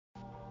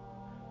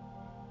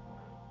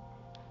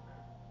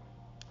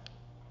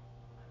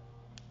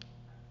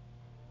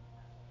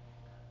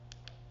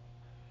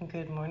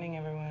Good morning,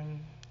 everyone.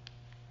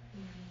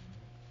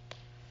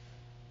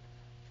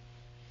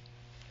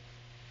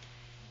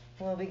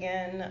 We'll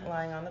begin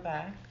lying on the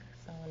back.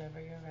 So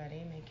whenever you're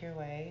ready, make your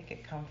way,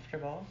 get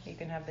comfortable. You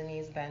can have the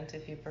knees bent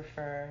if you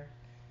prefer.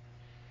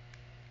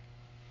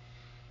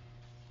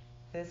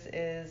 This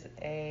is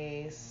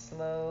a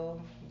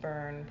slow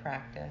burn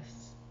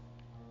practice.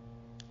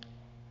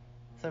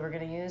 So we're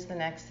going to use the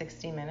next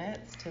 60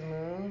 minutes to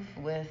move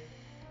with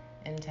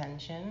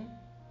intention.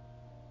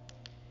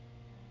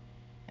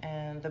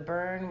 And the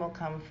burn will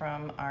come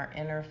from our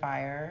inner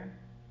fire,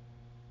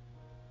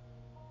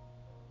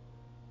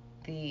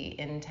 the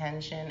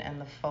intention and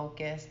the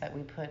focus that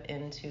we put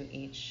into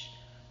each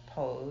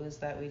pose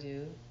that we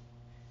do.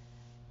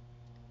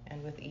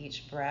 And with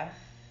each breath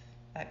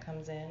that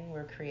comes in,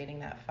 we're creating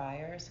that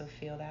fire. So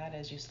feel that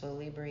as you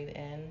slowly breathe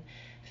in,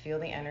 feel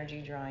the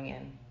energy drawing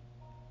in.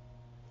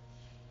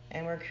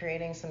 And we're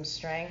creating some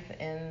strength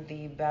in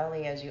the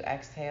belly as you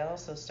exhale.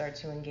 So start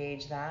to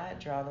engage that.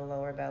 Draw the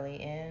lower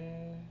belly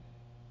in,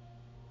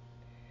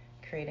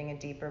 creating a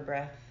deeper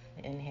breath,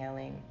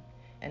 inhaling.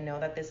 And know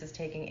that this is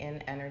taking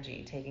in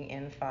energy, taking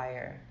in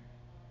fire.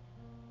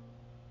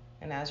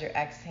 And as you're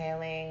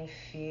exhaling,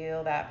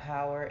 feel that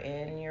power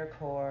in your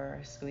core,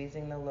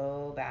 squeezing the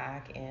low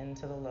back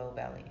into the low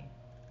belly.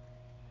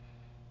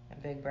 A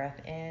big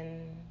breath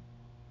in.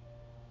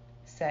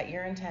 Set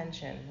your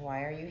intention.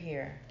 Why are you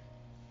here?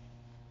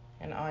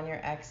 And on your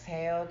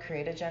exhale,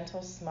 create a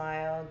gentle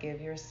smile. Give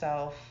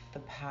yourself the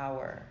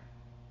power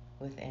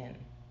within.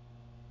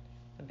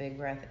 A big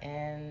breath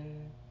in,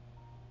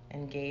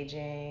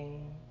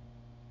 engaging.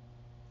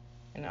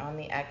 And on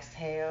the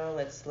exhale,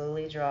 let's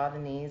slowly draw the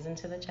knees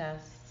into the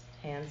chest,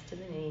 hands to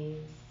the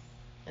knees,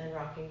 and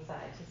rocking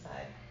side to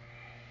side.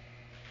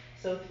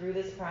 So through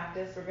this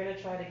practice, we're going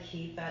to try to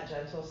keep that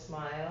gentle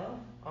smile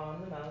on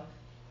the mouth.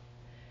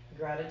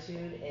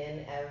 Gratitude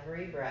in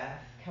every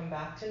breath. Come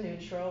back to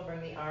neutral.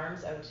 Bring the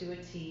arms out to a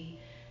T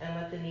and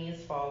let the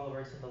knees fall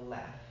over to the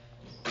left.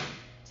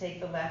 Take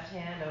the left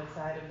hand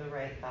outside of the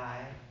right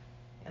thigh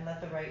and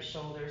let the right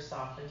shoulder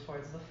soften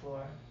towards the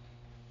floor.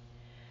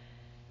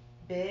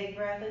 Big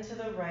breath into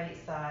the right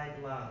side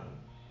lung.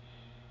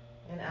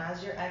 And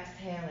as you're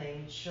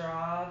exhaling,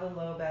 draw the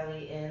low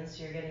belly in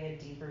so you're getting a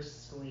deeper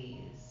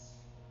squeeze.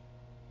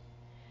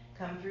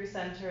 Come through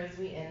center as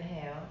we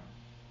inhale.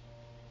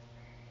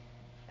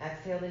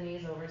 Exhale the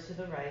knees over to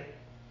the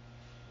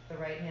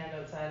right hand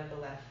outside of the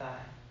left thigh.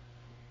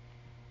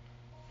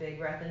 Big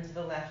breath into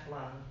the left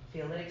lung.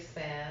 Feel it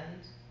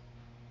expand.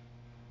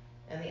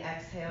 And the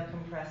exhale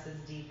compresses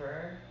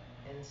deeper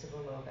into the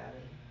low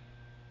belly.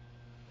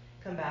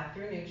 Come back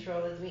through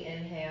neutral as we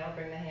inhale.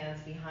 Bring the hands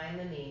behind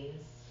the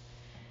knees.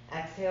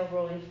 Exhale,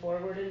 rolling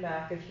forward and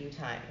back a few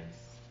times.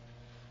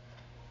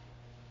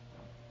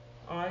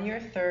 On your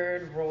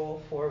third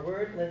roll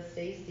forward, let's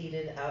stay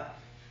seated up.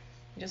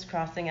 Just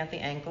crossing at the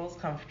ankles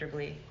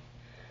comfortably.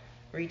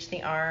 Reach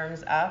the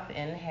arms up,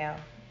 inhale.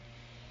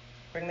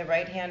 Bring the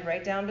right hand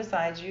right down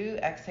beside you.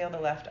 Exhale the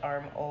left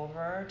arm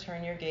over.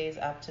 Turn your gaze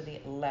up to the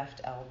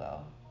left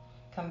elbow.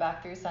 Come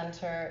back through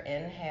center,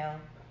 inhale,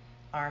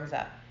 arms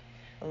up.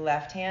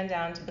 Left hand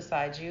down to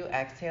beside you.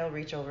 Exhale,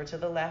 reach over to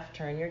the left.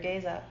 Turn your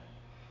gaze up.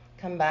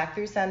 Come back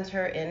through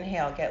center,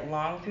 inhale. Get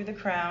long through the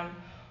crown.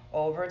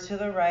 Over to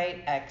the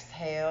right,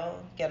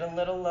 exhale. Get a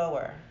little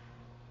lower.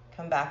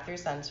 Come back through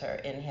center,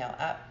 inhale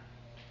up.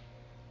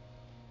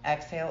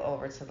 Exhale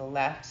over to the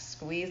left.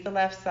 Squeeze the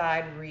left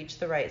side, reach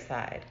the right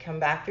side. Come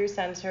back through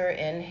center,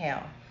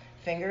 inhale.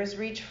 Fingers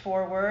reach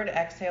forward,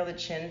 exhale the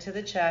chin to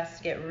the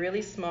chest. Get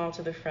really small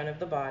to the front of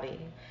the body.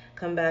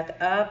 Come back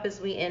up as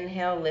we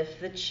inhale,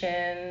 lift the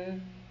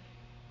chin.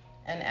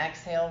 And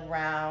exhale,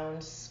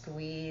 round,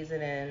 squeeze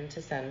it in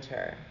to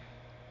center.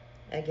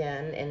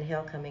 Again,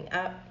 inhale coming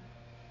up.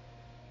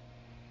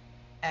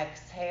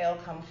 Exhale,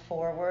 come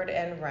forward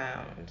and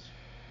round.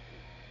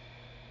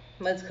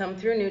 Let's come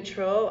through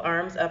neutral,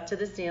 arms up to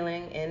the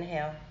ceiling,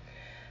 inhale.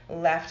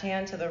 Left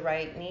hand to the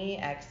right knee,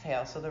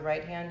 exhale. So the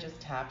right hand just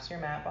taps your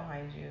mat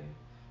behind you.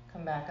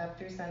 Come back up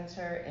through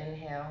center,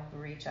 inhale,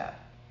 reach up.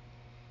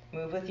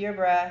 Move with your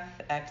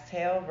breath,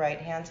 exhale, right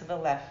hand to the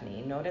left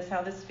knee. Notice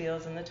how this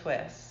feels in the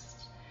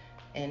twist.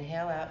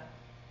 Inhale up.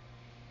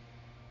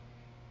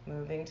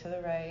 Moving to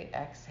the right,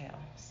 exhale.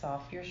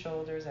 Soft your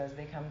shoulders as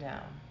they come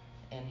down.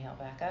 Inhale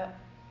back up.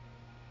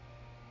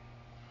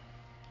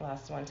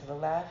 Last one to the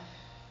left.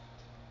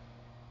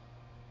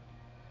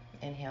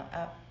 Inhale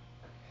up.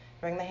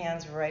 Bring the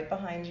hands right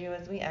behind you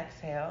as we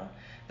exhale.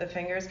 The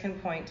fingers can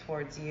point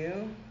towards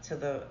you, to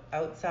the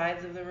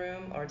outsides of the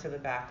room or to the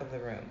back of the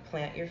room.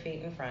 Plant your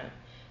feet in front.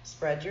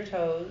 Spread your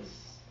toes.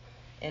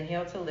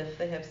 Inhale to lift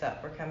the hips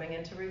up. We're coming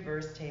into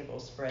reverse table.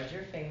 Spread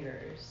your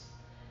fingers.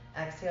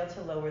 Exhale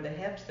to lower the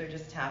hips. They're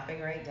just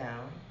tapping right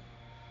down.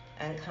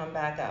 And come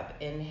back up.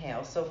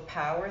 Inhale. So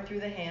power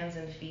through the hands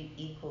and feet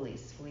equally.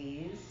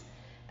 Squeeze.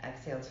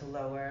 Exhale to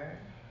lower.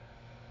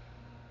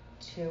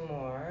 Two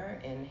more.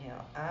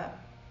 Inhale up.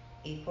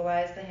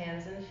 Equalize the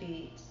hands and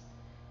feet.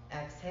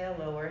 Exhale,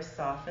 lower,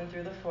 soften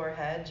through the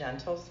forehead,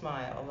 gentle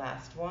smile.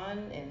 Last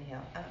one,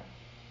 inhale up.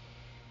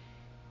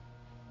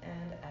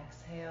 And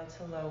exhale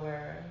to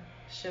lower.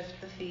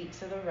 Shift the feet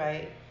to the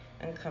right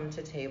and come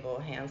to table.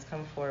 Hands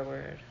come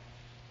forward.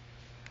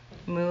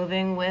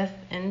 Moving with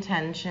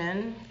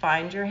intention.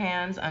 Find your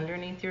hands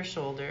underneath your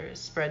shoulders.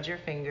 Spread your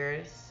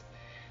fingers.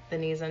 The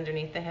knees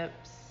underneath the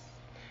hips.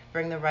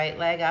 Bring the right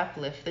leg up.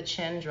 Lift the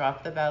chin.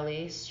 Drop the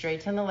belly.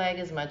 Straighten the leg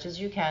as much as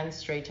you can.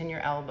 Straighten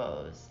your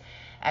elbows.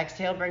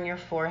 Exhale, bring your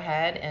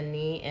forehead and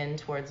knee in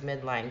towards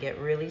midline. Get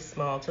really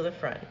small to the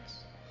front.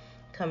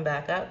 Come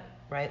back up.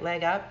 Right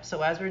leg up.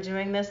 So as we're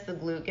doing this, the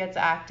glute gets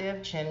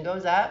active. Chin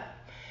goes up.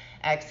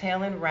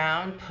 Exhale and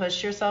round.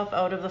 Push yourself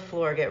out of the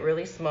floor. Get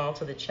really small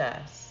to the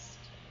chest.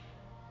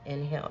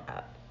 Inhale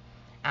up.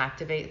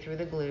 Activate through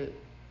the glute.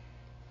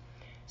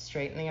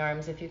 Straighten the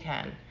arms if you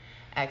can.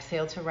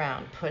 Exhale to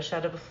round. Push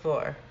out of the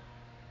floor.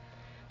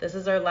 This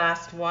is our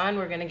last one.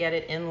 We're going to get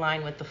it in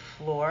line with the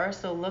floor.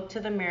 So look to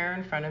the mirror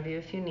in front of you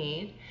if you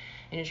need.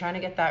 And you're trying to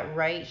get that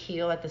right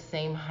heel at the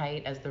same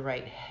height as the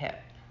right hip.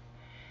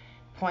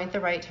 Point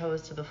the right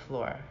toes to the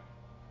floor.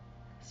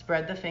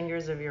 Spread the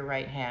fingers of your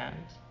right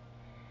hand.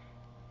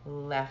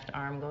 Left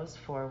arm goes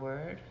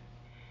forward.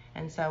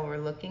 And so we're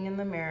looking in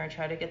the mirror.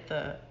 Try to get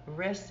the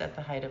wrist at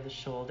the height of the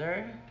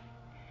shoulder.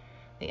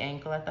 The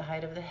ankle at the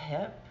height of the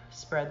hip.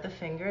 Spread the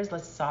fingers.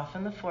 Let's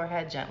soften the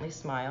forehead. Gently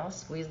smile.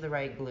 Squeeze the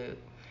right glute.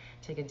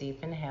 Take a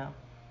deep inhale.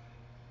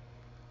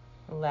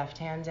 Left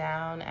hand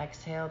down.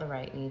 Exhale, the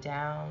right knee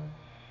down.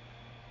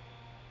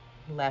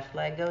 Left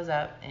leg goes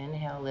up.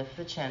 Inhale, lift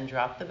the chin.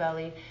 Drop the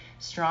belly.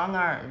 Strong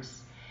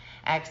arms.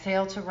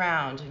 Exhale to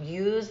round.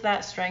 Use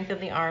that strength of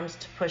the arms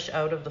to push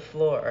out of the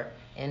floor.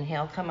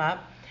 Inhale, come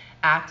up.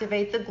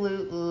 Activate the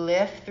glute.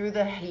 Lift through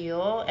the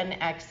heel. And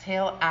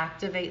exhale,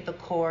 activate the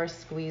core.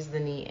 Squeeze the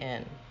knee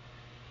in.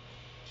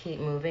 Keep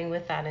moving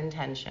with that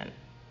intention.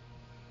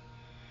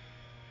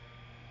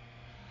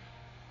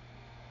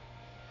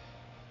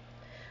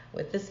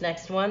 With this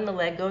next one, the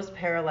leg goes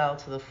parallel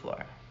to the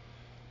floor.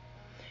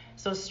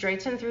 So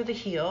straighten through the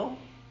heel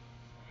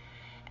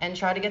and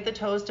try to get the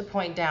toes to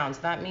point down.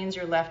 So that means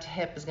your left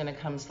hip is going to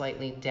come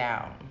slightly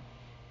down.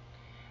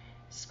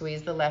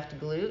 Squeeze the left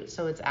glute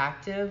so it's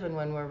active, and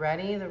when we're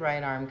ready, the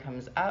right arm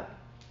comes up.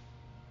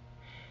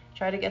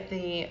 Try to get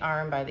the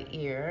arm by the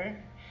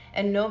ear.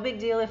 And no big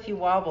deal if you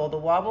wobble. The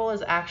wobble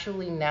is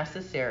actually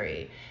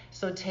necessary,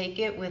 so take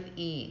it with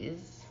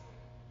ease.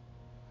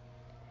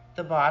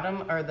 The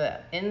bottom or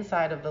the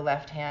inside of the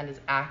left hand is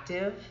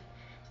active,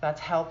 so that's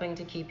helping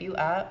to keep you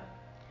up.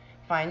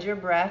 Find your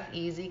breath,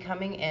 easy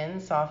coming in,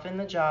 soften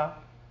the jaw.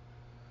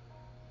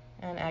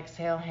 And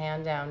exhale,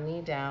 hand down,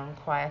 knee down.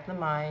 Quiet the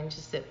mind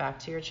to sit back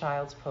to your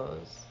child's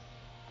pose.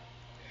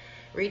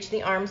 Reach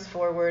the arms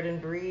forward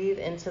and breathe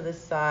into the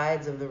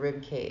sides of the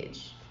rib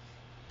cage.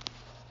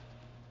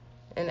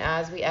 And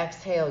as we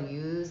exhale,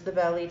 use the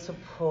belly to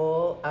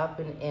pull up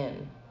and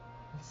in.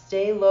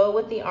 Stay low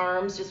with the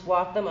arms, just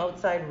walk them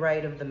outside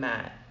right of the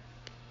mat.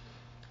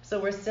 So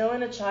we're still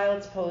in a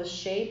child's pose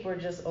shape. We're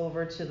just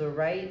over to the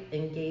right,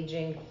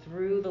 engaging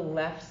through the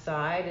left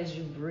side. As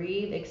you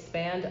breathe,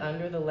 expand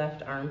under the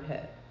left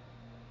armpit.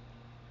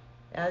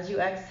 As you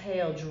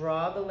exhale,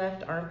 draw the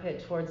left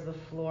armpit towards the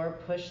floor,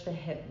 push the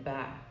hip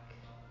back.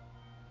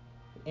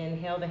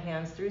 Inhale the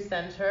hands through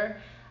center,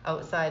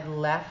 outside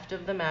left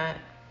of the mat.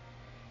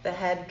 The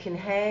head can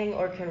hang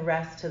or can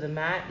rest to the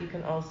mat. You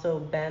can also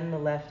bend the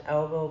left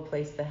elbow,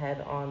 place the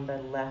head on the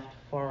left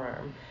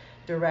forearm.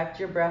 Direct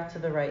your breath to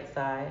the right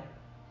side.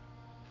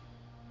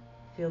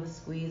 Feel the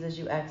squeeze as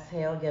you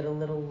exhale. Get a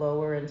little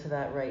lower into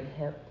that right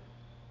hip.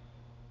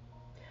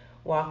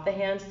 Walk the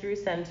hands through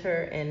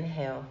center.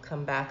 Inhale.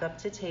 Come back up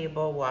to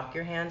table. Walk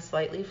your hands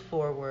slightly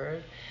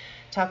forward.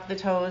 Tuck the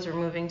toes. We're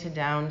moving to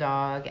down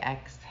dog.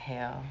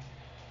 Exhale.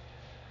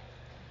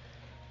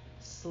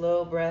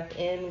 Slow breath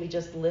in. We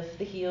just lift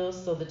the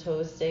heels so the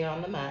toes stay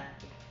on the mat.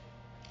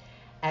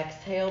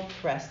 Exhale,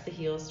 press the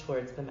heels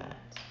towards the mat.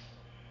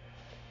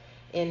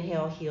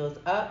 Inhale, heels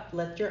up.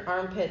 Let your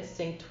armpits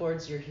sink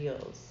towards your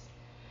heels.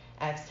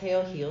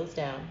 Exhale, heels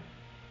down.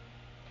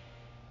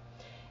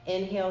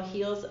 Inhale,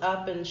 heels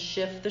up and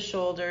shift the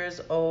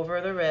shoulders over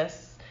the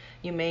wrists.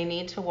 You may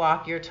need to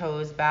walk your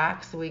toes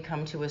back so we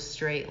come to a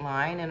straight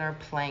line in our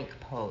plank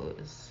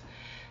pose.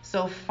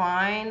 So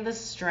find the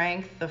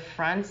strength, the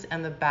front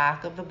and the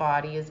back of the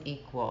body is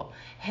equal.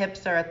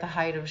 Hips are at the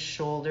height of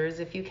shoulders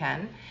if you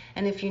can.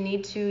 And if you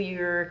need to,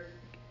 your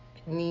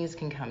knees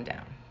can come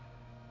down.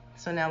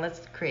 So now let's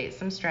create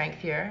some strength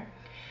here.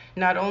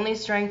 Not only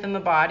strength in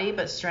the body,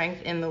 but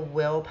strength in the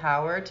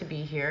willpower to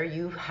be here.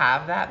 You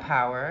have that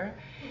power.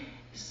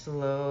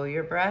 Slow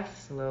your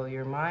breath, slow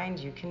your mind.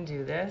 You can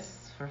do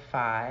this for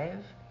 5,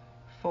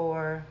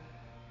 4,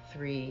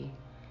 3,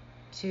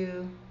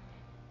 2,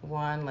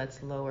 1.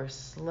 Let's lower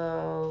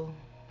slow.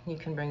 You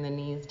can bring the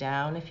knees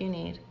down if you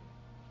need.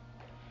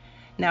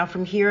 Now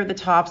from here, the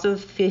tops of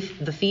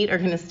the feet are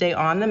going to stay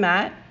on the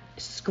mat.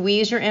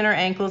 Squeeze your inner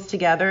ankles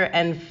together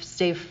and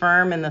stay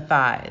firm in the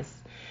thighs.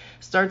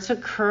 Start to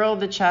curl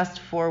the chest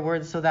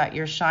forward so that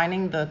you're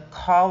shining the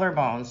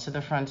collarbones to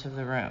the front of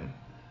the room.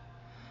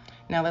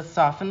 Now let's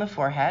soften the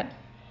forehead.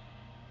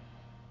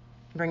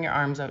 Bring your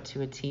arms out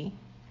to a T.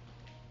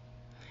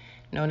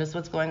 Notice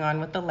what's going on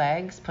with the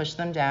legs. Push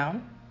them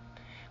down.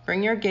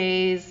 Bring your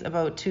gaze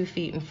about 2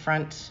 feet in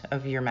front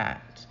of your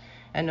mat.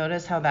 And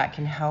notice how that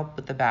can help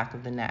with the back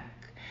of the neck.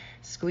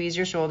 Squeeze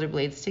your shoulder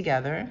blades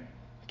together.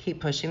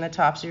 Keep pushing the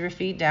tops of your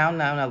feet down.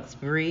 Now let's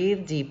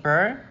breathe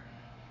deeper.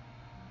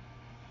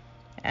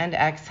 And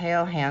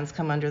exhale, hands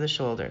come under the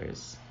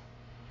shoulders.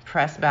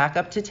 Press back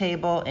up to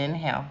table,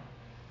 inhale.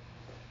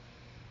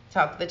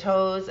 Tuck the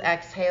toes,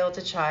 exhale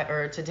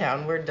to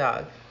downward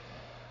dog.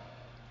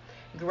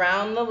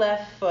 Ground the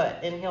left foot,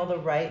 inhale the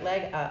right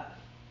leg up.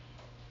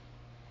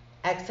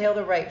 Exhale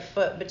the right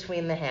foot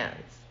between the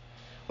hands.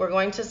 We're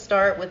going to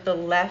start with the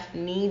left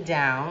knee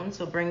down,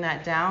 so bring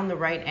that down. The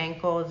right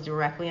ankle is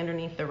directly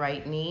underneath the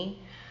right knee.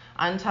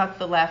 Untuck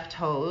the left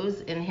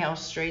toes, inhale,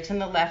 straighten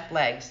the left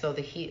leg so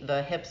the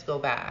hips go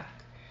back.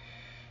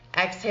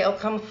 Exhale,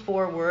 come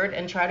forward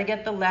and try to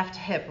get the left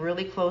hip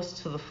really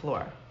close to the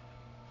floor.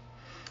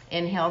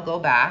 Inhale, go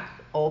back,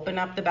 open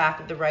up the back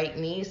of the right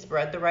knee,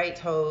 spread the right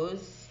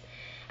toes.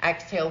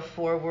 Exhale,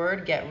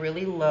 forward, get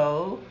really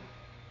low.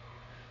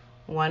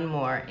 One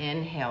more,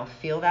 inhale,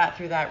 feel that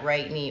through that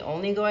right knee,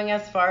 only going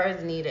as far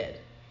as needed.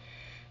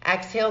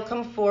 Exhale,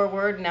 come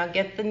forward, now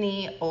get the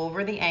knee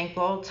over the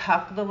ankle,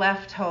 tuck the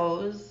left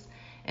toes.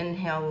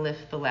 Inhale,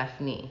 lift the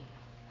left knee.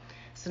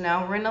 So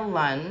now we're in a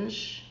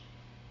lunge.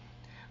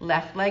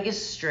 Left leg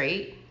is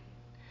straight.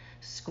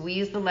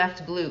 Squeeze the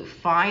left glute.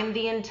 Find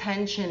the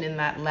intention in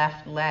that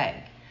left leg.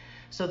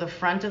 So the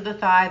front of the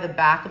thigh, the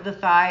back of the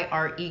thigh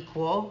are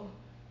equal.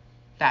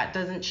 That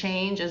doesn't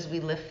change as we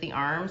lift the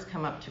arms,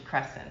 come up to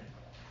crescent.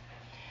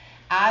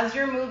 As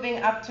you're moving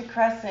up to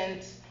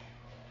crescent,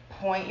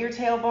 point your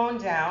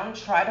tailbone down.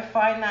 Try to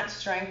find that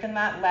strength in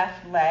that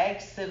left leg.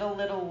 Sit a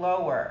little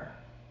lower.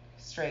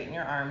 Straighten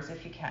your arms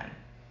if you can.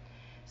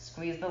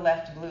 Squeeze the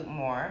left glute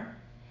more.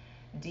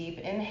 Deep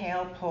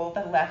inhale, pull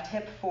the left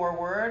hip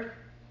forward.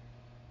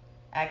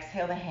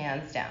 Exhale the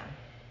hands down.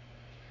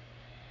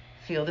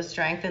 Feel the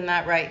strength in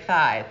that right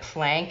thigh.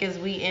 Plank as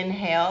we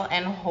inhale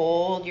and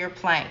hold your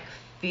plank.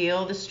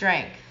 Feel the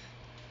strength.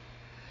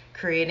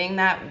 Creating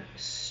that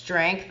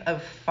strength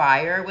of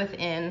fire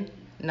within,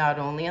 not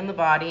only in the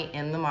body,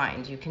 in the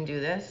mind. You can do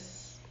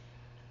this.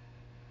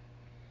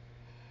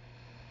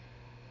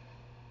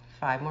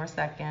 5 more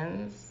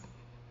seconds.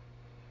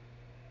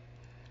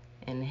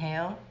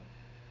 Inhale.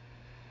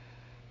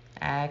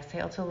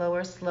 Exhale to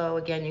lower slow.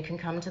 Again, you can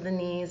come to the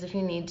knees if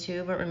you need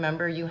to, but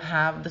remember you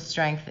have the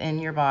strength in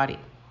your body.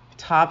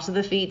 Tops of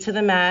the feet to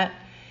the mat.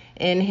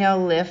 Inhale,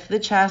 lift the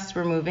chest.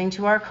 We're moving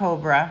to our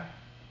cobra.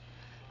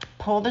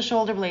 Pull the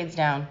shoulder blades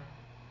down.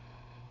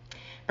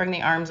 Bring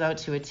the arms out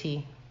to a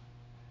T.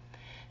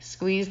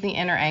 Squeeze the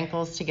inner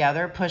ankles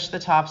together. Push the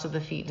tops of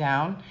the feet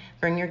down.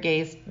 Bring your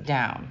gaze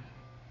down.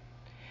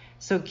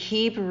 So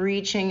keep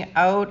reaching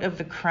out of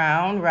the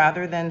crown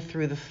rather than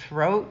through the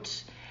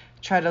throat.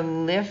 Try to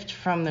lift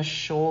from the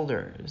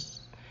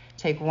shoulders.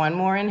 Take one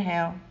more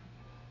inhale.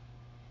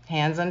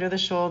 Hands under the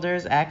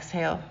shoulders.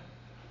 Exhale.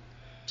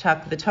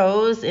 Tuck the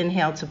toes.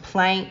 Inhale to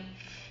plank.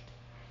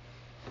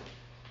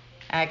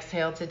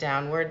 Exhale to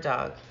downward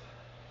dog.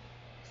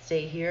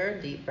 Stay here.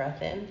 Deep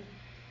breath in.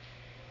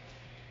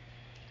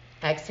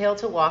 Exhale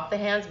to walk the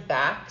hands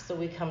back so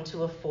we come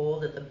to a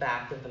fold at the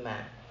back of the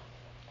mat.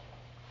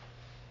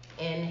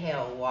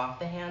 Inhale. Walk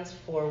the hands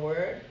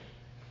forward.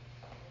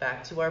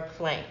 Back to our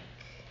plank.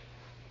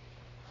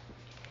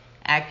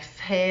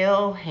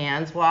 Exhale,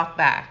 hands walk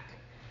back.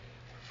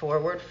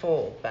 Forward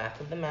fold, back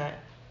of the mat.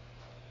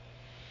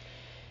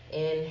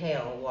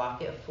 Inhale,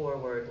 walk it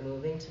forward,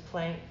 moving to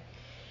plank.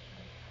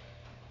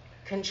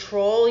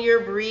 Control your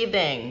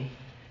breathing.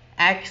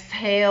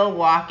 Exhale,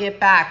 walk it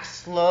back.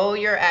 Slow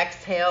your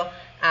exhale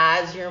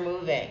as you're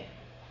moving.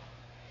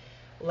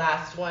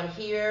 Last one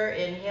here.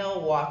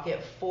 Inhale, walk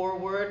it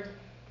forward.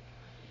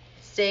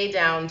 Stay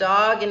down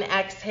dog and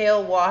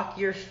exhale, walk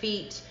your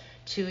feet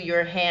to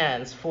your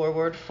hands,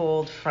 forward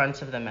fold,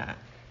 front of the mat.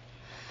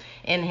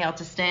 Inhale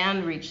to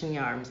stand, reaching the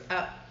arms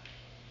up.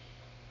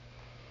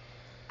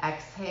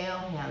 Exhale,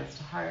 hands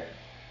to heart.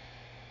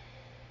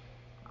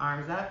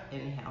 Arms up,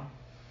 inhale.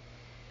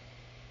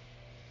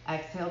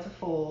 Exhale to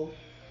fold.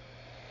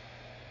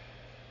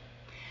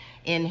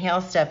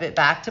 Inhale, step it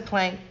back to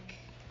plank.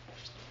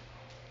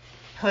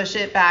 Push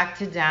it back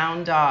to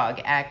down dog,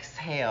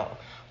 exhale.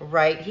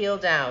 Right heel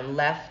down,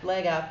 left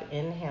leg up,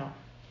 inhale.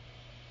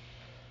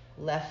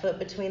 Left foot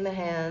between the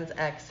hands,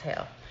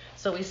 exhale.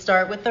 So we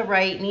start with the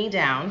right knee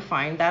down.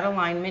 Find that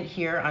alignment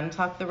here.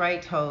 Untuck the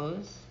right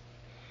toes.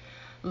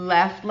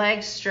 Left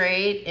leg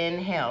straight,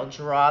 inhale.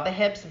 Draw the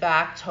hips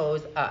back,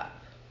 toes up.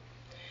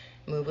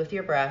 Move with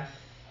your breath.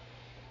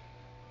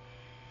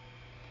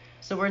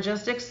 So we're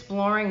just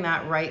exploring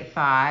that right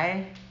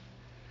thigh,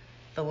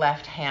 the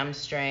left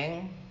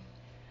hamstring,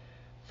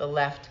 the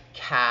left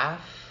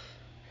calf.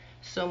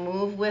 So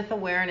move with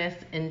awareness,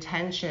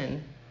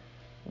 intention.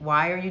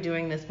 Why are you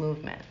doing this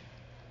movement?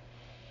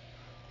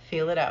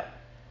 Feel it out.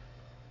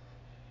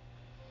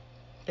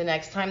 The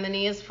next time the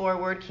knee is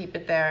forward, keep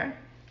it there.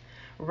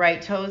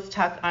 Right toes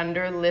tuck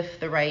under, lift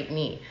the right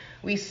knee.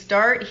 We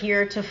start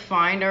here to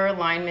find our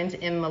alignment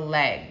in the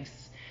legs.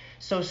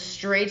 So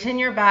straighten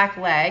your back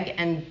leg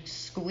and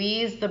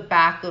squeeze the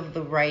back of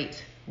the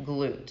right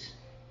glute.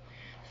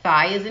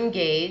 Thigh is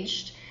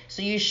engaged,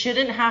 so you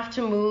shouldn't have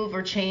to move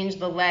or change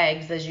the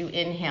legs as you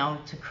inhale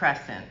to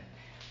crescent.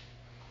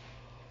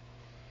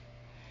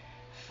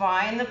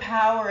 Find the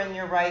power in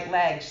your right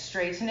leg.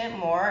 Straighten it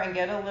more and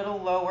get a little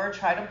lower.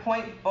 Try to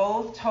point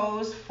both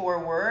toes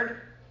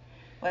forward.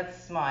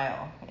 Let's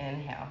smile.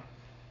 Inhale.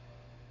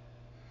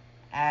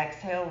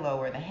 Exhale,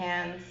 lower the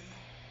hands.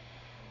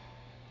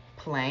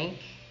 Plank.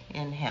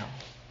 Inhale.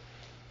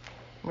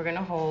 We're going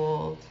to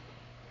hold.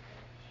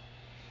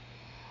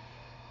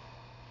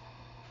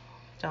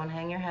 Don't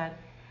hang your head.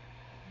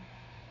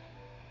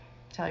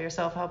 Tell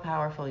yourself how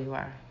powerful you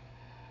are.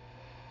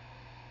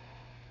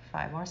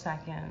 5 more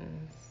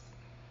seconds.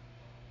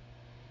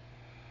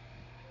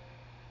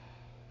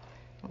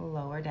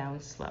 Lower down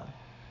slow.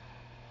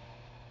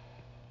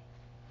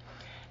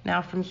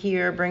 Now from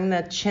here, bring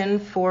the chin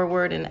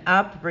forward and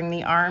up. Bring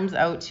the arms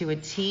out to a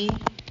T.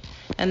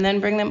 And then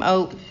bring them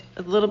out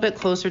a little bit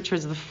closer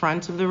towards the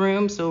front of the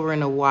room, so we're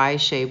in a Y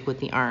shape with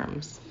the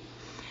arms.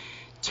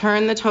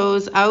 Turn the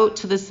toes out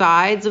to the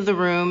sides of the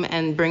room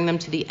and bring them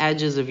to the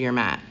edges of your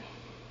mat.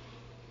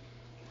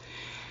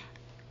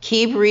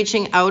 Keep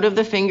reaching out of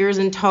the fingers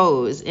and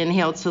toes.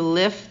 Inhale to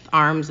lift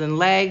arms and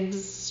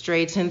legs,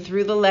 straighten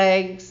through the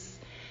legs.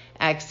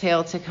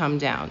 Exhale to come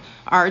down.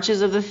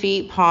 Arches of the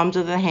feet, palms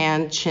of the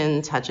hand,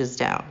 chin touches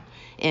down.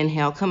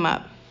 Inhale, come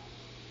up.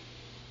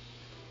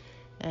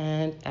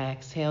 And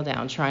exhale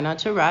down. Try not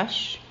to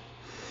rush.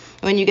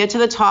 When you get to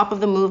the top of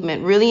the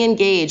movement, really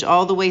engage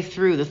all the way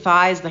through the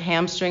thighs, the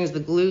hamstrings, the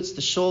glutes,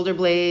 the shoulder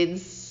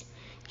blades.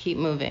 Keep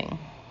moving.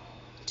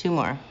 2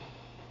 more.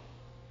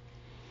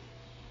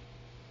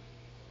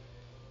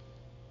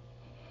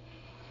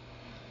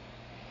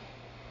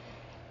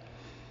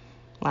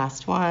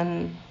 Last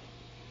one.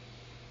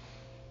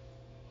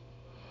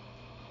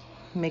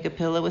 Make a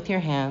pillow with your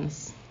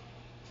hands.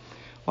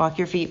 Walk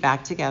your feet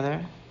back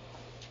together.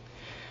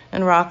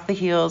 And rock the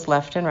heels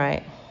left and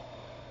right.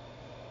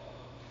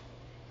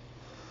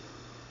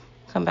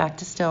 Come back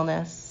to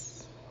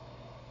stillness.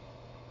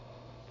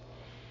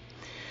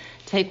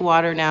 Take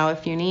water now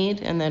if you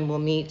need, and then we'll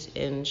meet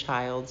in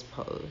child's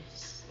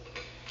pose.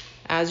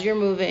 As you're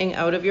moving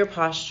out of your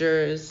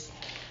postures,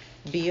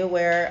 be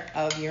aware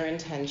of your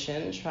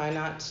intention. Try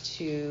not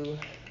to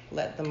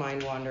let the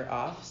mind wander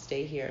off.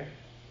 Stay here.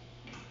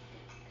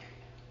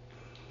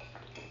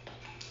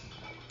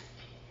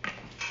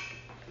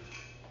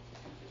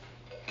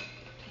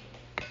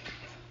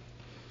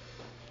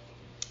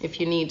 If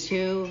you need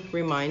to,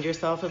 remind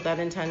yourself of that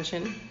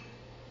intention.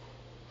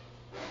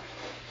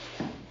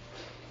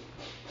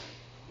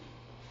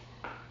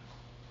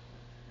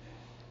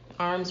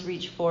 Arms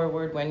reach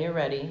forward when you're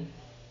ready.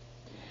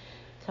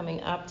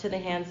 Coming up to the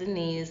hands and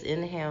knees,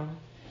 inhale.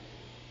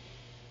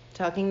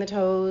 Tucking the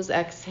toes,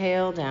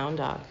 exhale, down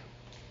dog.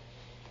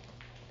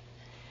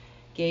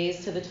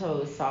 Gaze to the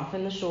toes,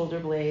 soften the shoulder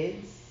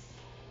blades.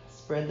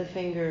 Spread the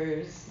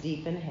fingers,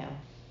 deep inhale.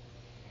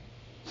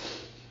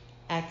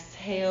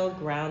 Exhale,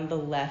 ground the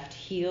left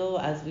heel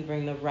as we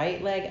bring the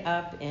right leg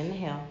up,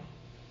 inhale.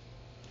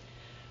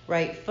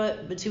 Right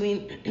foot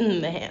between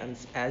the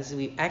hands. As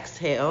we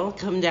exhale,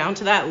 come down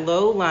to that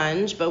low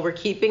lunge, but we're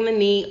keeping the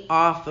knee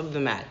off of the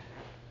mat.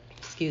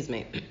 Excuse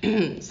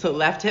me. So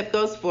left hip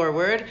goes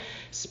forward,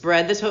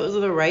 spread the toes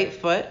of the right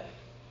foot.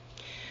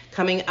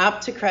 Coming up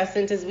to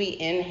crescent as we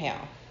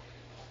inhale.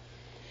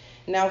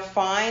 Now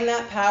find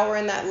that power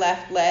in that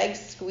left leg,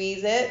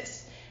 squeeze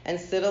it, and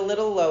sit a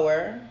little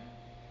lower.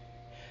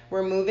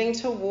 We're moving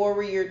to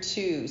warrior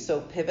 2, so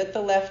pivot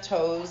the left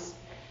toes,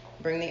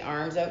 bring the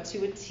arms out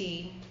to a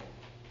T.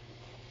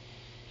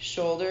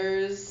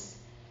 Shoulders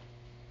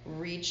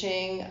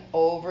reaching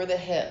over the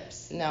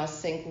hips. Now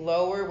sink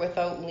lower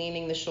without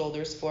leaning the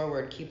shoulders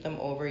forward. Keep them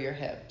over your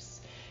hips.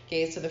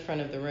 Gaze to the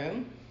front of the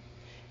room.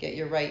 Get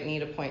your right knee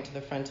to point to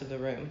the front of the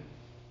room.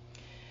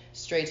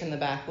 Straighten the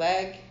back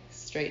leg,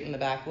 straighten the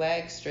back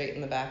leg,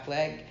 straighten the back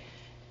leg,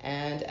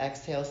 and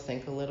exhale,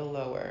 sink a little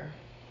lower.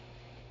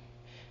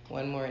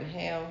 One more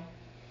inhale.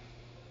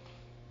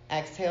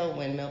 Exhale,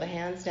 windmill the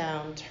hands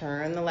down.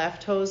 Turn the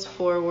left toes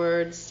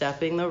forward,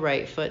 stepping the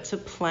right foot to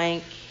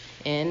plank.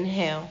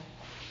 Inhale.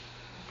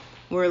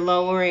 We're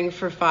lowering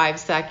for 5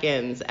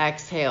 seconds.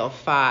 Exhale,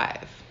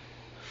 5,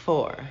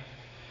 4,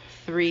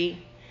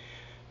 3,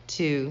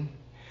 2,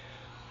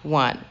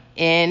 1.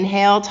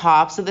 Inhale,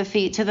 tops of the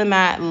feet to the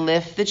mat.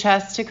 Lift the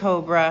chest to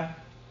cobra.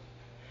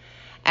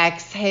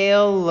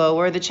 Exhale,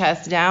 lower the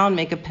chest down.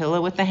 Make a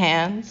pillow with the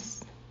hands.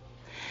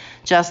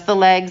 Just the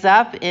legs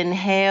up.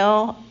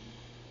 Inhale.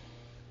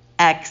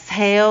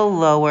 Exhale,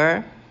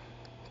 lower.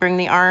 Bring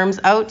the arms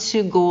out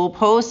to goal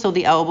pose so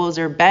the elbows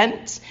are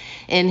bent.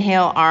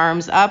 Inhale,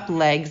 arms up,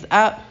 legs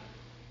up.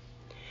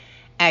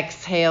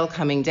 Exhale,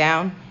 coming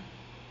down.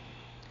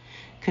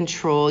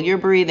 Control your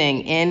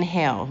breathing.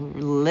 Inhale,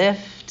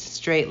 lift,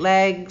 straight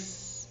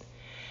legs.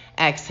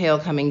 Exhale,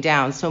 coming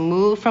down. So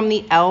move from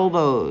the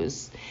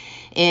elbows.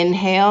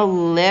 Inhale,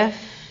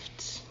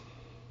 lift,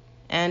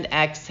 and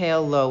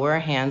exhale, lower.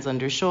 Hands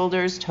under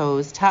shoulders,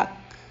 toes tuck.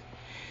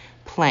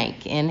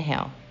 Plank,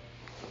 inhale.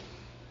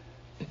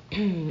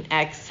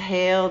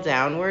 Exhale,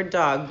 downward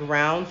dog.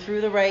 Ground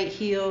through the right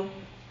heel.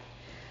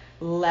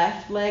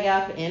 Left leg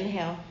up,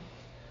 inhale.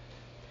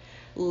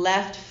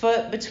 Left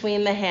foot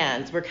between the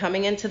hands. We're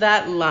coming into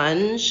that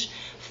lunge.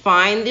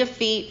 Find the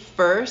feet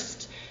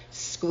first.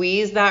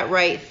 Squeeze that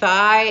right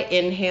thigh.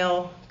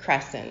 Inhale,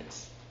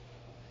 crescent.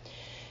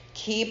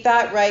 Keep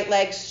that right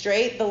leg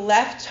straight. The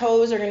left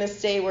toes are going to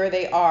stay where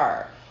they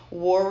are.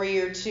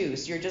 Warrior two.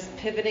 So you're just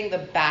pivoting the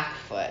back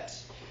foot.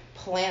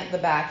 Plant the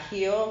back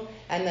heel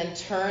and then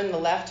turn the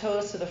left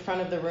toes to the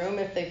front of the room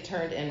if they've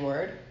turned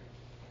inward.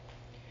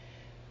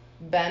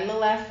 Bend the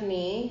left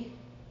knee.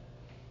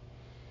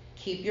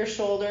 Keep your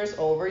shoulders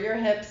over your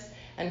hips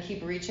and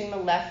keep reaching the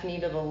left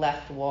knee to the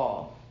left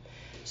wall.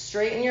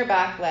 Straighten your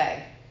back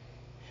leg.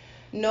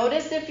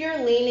 Notice if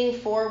you're leaning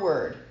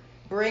forward,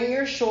 bring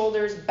your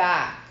shoulders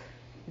back.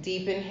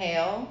 Deep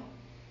inhale.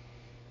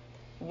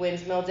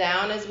 Windmill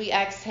down as we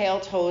exhale,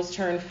 toes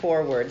turn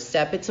forward.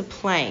 Step it to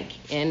plank.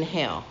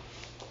 Inhale.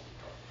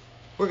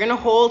 We're going to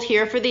hold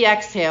here for the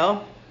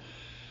exhale.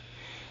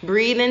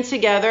 Breathe in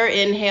together.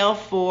 Inhale,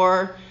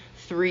 4,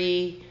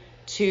 3,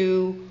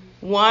 2,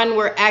 1.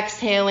 We're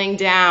exhaling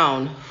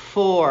down.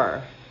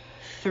 4,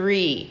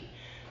 3,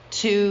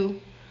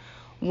 2,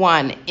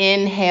 1.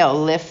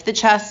 Inhale, lift the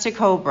chest to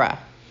cobra.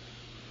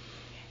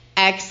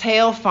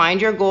 Exhale, find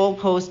your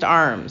goalpost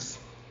arms.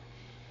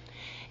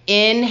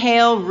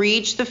 Inhale,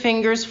 reach the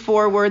fingers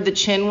forward. The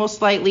chin will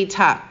slightly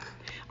tuck.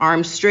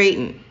 Arms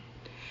straighten.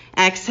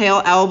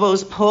 Exhale,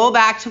 elbows pull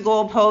back to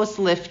goalpost.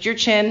 Lift your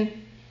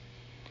chin.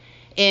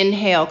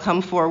 Inhale,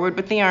 come forward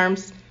with the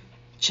arms.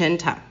 Chin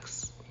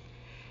tucks.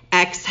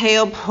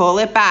 Exhale, pull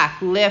it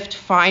back. Lift,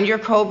 find your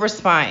cobra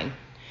spine.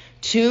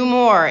 2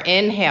 more.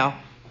 Inhale.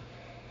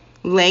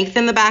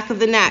 Lengthen the back of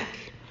the neck.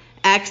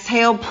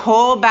 Exhale,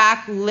 pull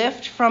back.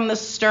 Lift from the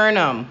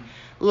sternum.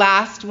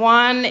 Last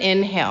one.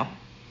 Inhale.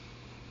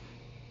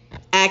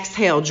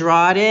 Exhale,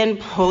 draw it in,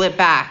 pull it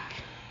back.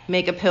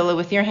 Make a pillow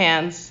with your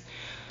hands.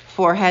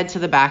 Forehead to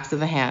the backs of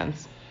the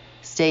hands.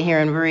 Stay here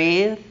and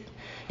breathe.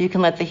 You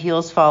can let the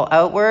heels fall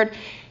outward.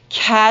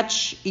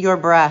 Catch your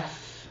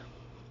breath.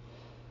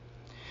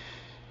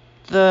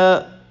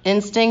 The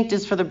instinct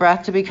is for the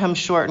breath to become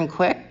short and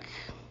quick.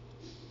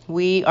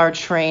 We are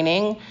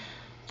training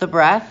the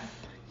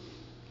breath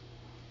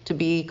to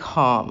be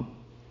calm.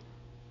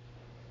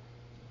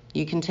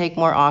 You can take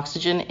more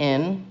oxygen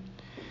in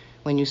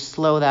when you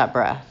slow that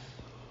breath.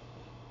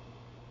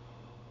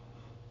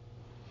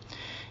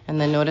 And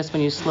then notice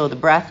when you slow the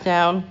breath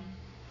down,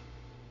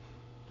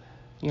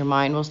 your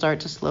mind will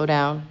start to slow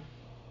down,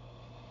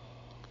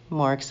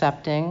 more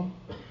accepting.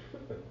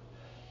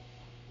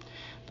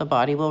 The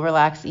body will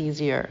relax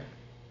easier.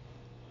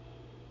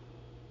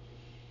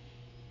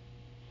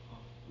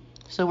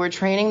 So we're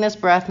training this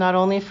breath not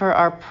only for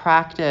our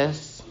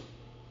practice,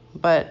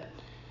 but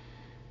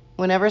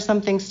whenever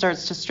something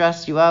starts to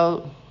stress you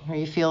out, or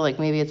you feel like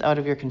maybe it's out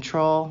of your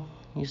control,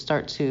 you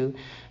start to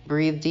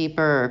breathe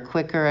deeper or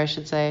quicker, I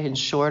should say, and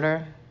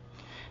shorter.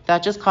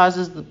 That just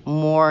causes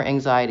more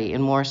anxiety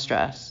and more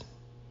stress.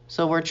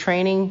 So we're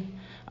training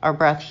our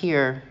breath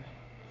here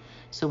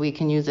so we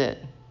can use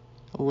it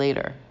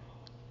later.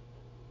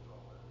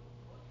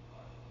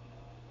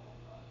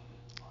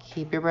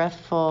 Keep your breath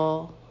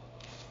full.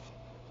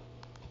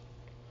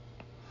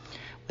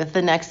 With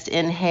the next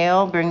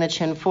inhale, bring the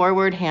chin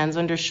forward, hands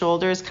under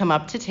shoulders, come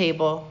up to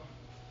table.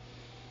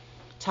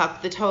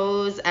 Tuck the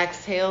toes,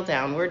 exhale,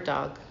 downward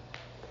dog.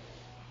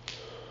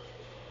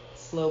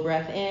 Slow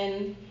breath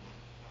in.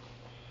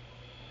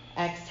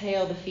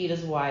 Exhale, the feet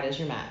as wide as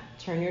your mat.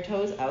 Turn your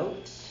toes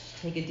out.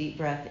 Take a deep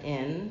breath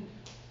in.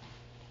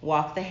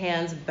 Walk the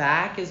hands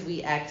back as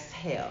we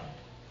exhale.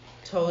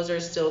 Toes are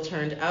still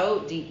turned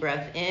out. Deep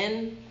breath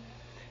in.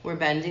 We're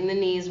bending the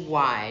knees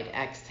wide.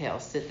 Exhale,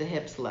 sit the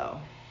hips low.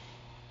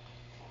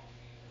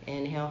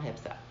 Inhale,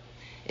 hips up.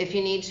 If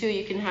you need to,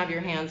 you can have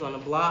your hands on a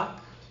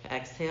block.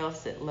 Exhale,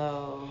 sit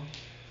low.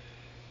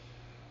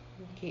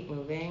 Keep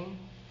moving.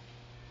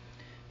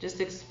 Just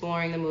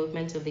exploring the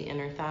movement of the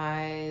inner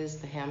thighs,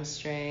 the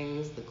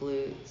hamstrings, the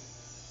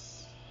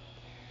glutes.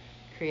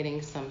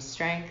 Creating some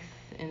strength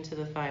into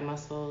the thigh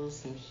muscles,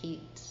 some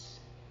heat.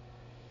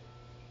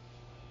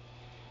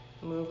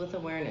 Move with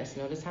awareness.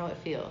 Notice how it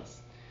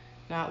feels.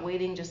 Not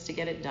waiting just to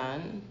get it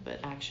done, but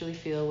actually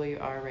feel where you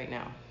are right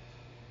now.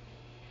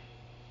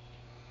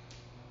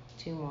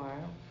 2 more.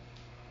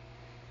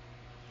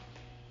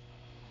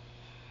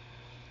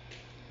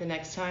 The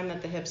next time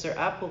that the hips are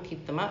up, we'll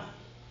keep them up.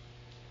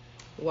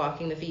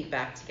 Walking the feet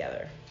back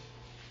together.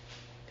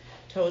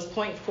 Toes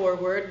point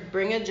forward.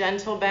 Bring a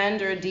gentle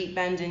bend or a deep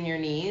bend in your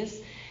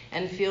knees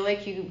and feel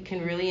like you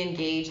can really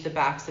engage the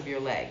backs of your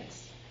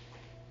legs.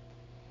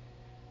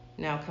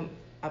 Now come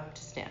up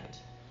to stand,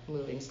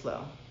 moving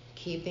slow.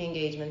 Keep the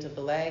engagement of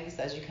the legs.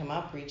 As you come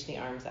up, reach the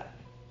arms up.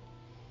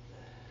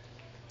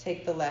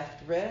 Take the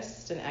left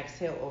wrist and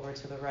exhale over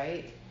to the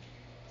right.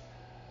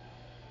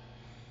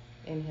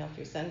 Inhale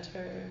through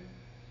center.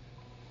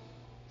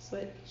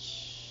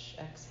 Switch.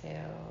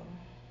 Exhale.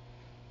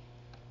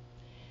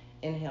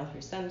 Inhale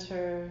through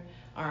center.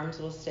 Arms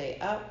will stay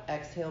up.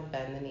 Exhale,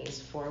 bend the knees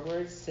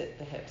forward. Sit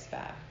the hips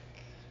back.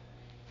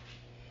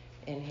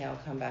 Inhale,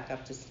 come back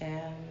up to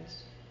stand.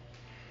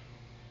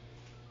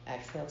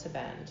 Exhale to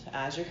bend.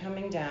 As you're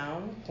coming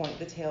down, point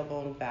the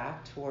tailbone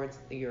back towards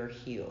your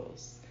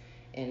heels.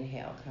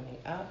 Inhale, coming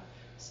up.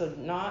 So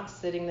not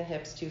sitting the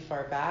hips too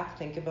far back.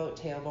 Think about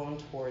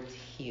tailbone towards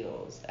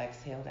heels.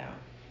 Exhale down.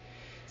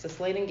 So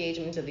slight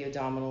engagement of the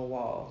abdominal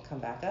wall. Come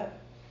back up.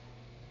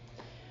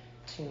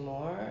 2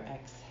 more.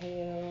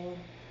 Exhale.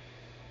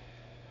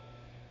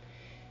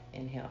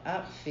 Inhale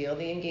up. Feel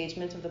the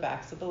engagement of the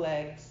backs of the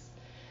legs.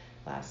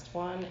 Last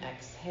one.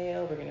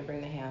 Exhale. We're going to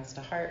bring the hands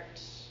to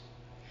heart.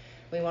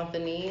 We want the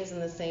knees in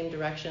the same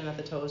direction that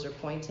the toes are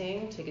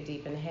pointing. Take a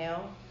deep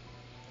inhale.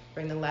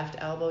 Bring the left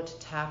elbow to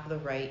tap the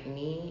right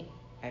knee.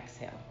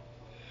 Exhale.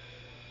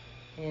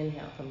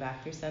 Inhale, come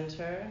back through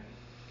center.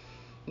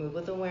 Move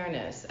with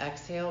awareness.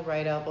 Exhale,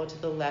 right elbow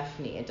to the left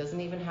knee. It doesn't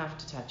even have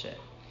to touch it.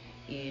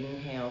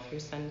 Inhale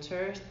through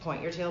center.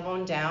 Point your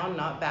tailbone down,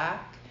 not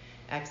back.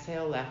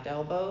 Exhale, left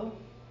elbow.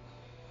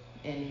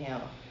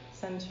 Inhale,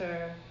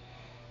 center.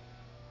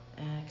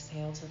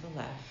 Exhale to the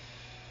left.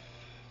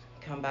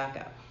 Come back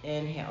up.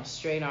 Inhale,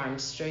 straight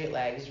arms, straight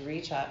legs,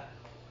 reach up.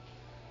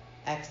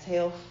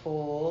 Exhale,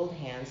 fold,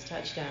 hands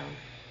touch down.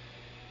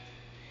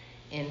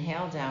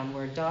 Inhale,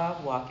 downward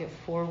dog, walk it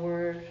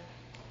forward.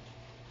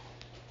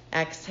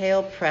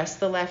 Exhale, press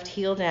the left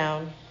heel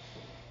down.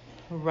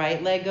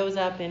 Right leg goes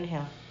up,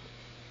 inhale.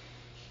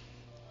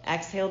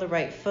 Exhale, the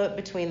right foot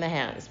between the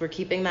hands. We're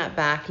keeping that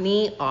back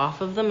knee off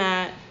of the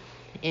mat.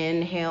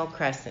 Inhale,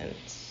 crescent.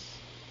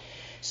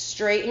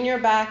 Straighten your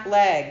back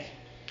leg.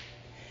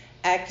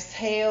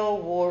 Exhale,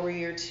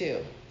 warrior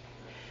 2.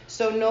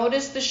 So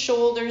notice the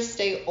shoulders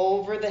stay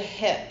over the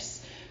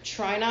hips.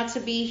 Try not to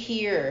be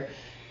here.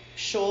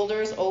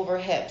 Shoulders over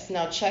hips.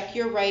 Now check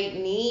your right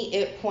knee.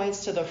 It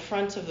points to the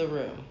front of the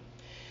room.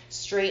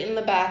 Straighten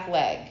the back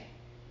leg.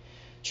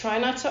 Try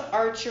not to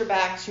arch your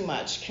back too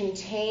much.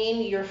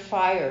 Contain your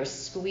fire.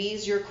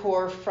 Squeeze your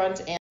core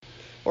front and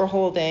we're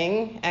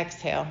holding.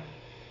 Exhale.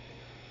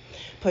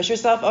 Push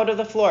yourself out of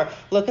the floor.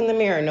 Look in the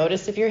mirror.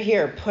 Notice if you're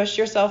here. Push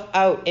yourself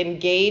out.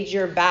 Engage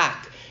your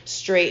back.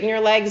 Straighten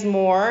your legs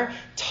more.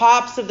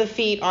 Tops of the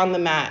feet on the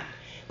mat.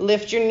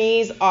 Lift your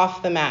knees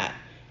off the mat.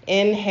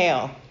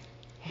 Inhale.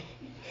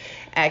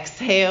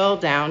 Exhale,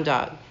 down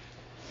dog.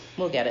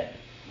 We'll get it.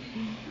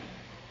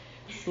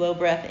 Slow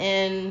breath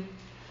in.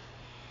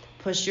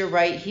 Push your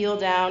right heel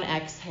down.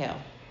 Exhale.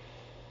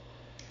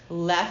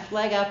 Left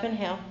leg up.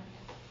 Inhale.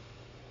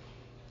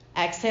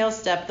 Exhale,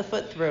 step the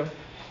foot through.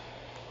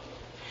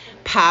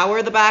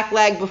 Power the back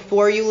leg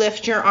before you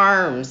lift your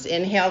arms.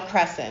 Inhale,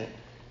 crescent.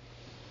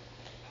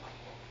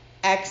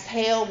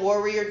 Exhale,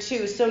 warrior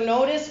 2. So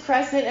notice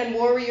crescent and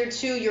warrior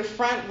 2, your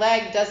front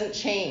leg doesn't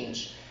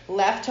change.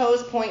 Left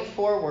toes point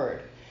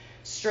forward.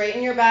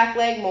 Straighten your back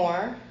leg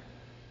more.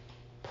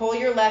 Pull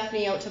your left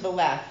knee out to the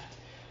left.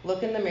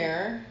 Look in the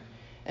mirror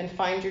and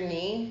find your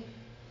knee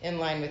in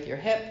line with your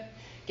hip.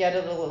 Get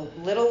it a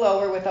little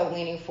lower without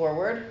leaning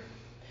forward.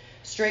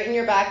 Straighten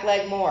your back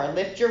leg more.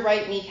 Lift your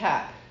right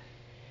kneecap.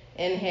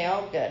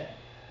 Inhale, good.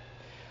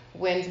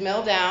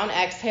 Windmill down.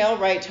 Exhale,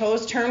 right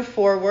toes turn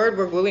forward.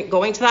 We're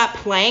going to that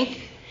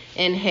plank.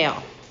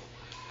 Inhale.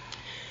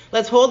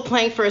 Let's hold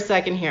plank for a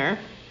second here.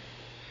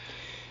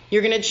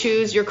 You're going to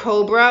choose your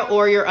cobra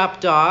or your up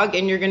dog,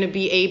 and you're going to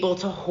be able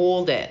to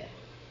hold it.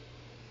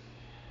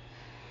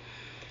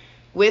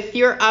 With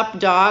your up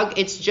dog,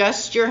 it's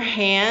just your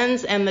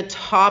hands and the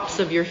tops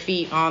of your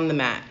feet on the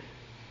mat.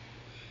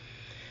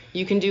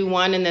 You can do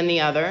one and then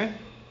the other.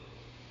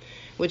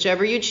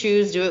 Whichever you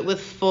choose, do it with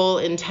full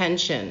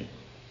intention.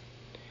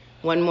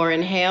 One more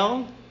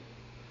inhale.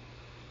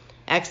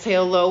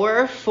 Exhale,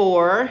 lower.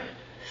 4,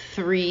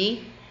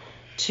 3,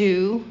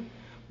 2,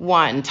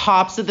 1.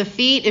 Tops of the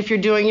feet if you're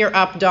doing your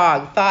up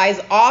dog.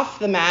 Thighs off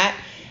the mat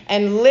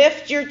and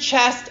lift your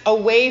chest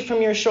away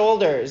from your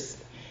shoulders.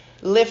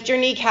 Lift your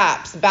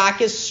kneecaps.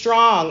 Back is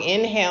strong.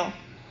 Inhale.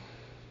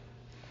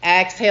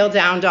 Exhale,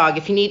 down dog.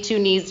 If you need to,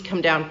 knees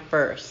come down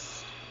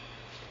first.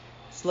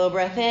 Slow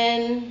breath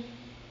in.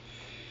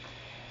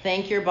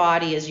 Thank your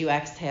body as you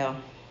exhale.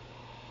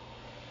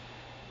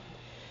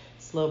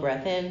 Slow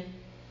breath in.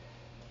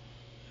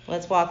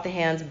 Let's walk the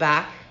hands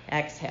back.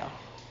 Exhale.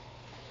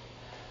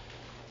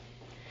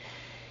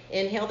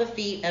 Inhale the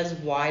feet as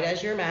wide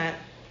as your mat.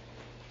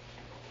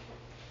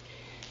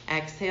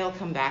 Exhale,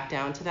 come back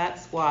down to that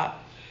squat.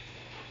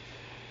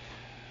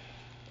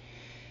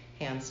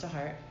 Hands to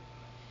heart.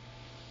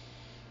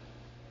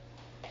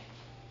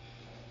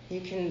 You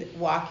can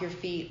walk your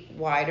feet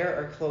wider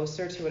or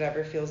closer to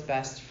whatever feels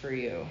best for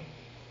you.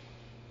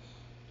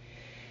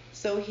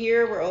 So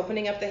here we're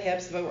opening up the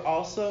hips, but we're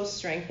also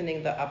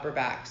strengthening the upper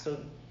back. So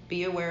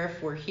be aware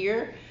if we're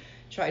here,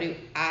 Try to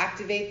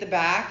activate the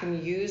back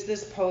and use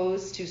this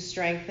pose to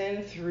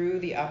strengthen through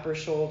the upper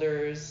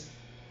shoulders,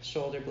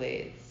 shoulder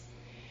blades.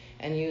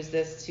 And use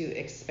this to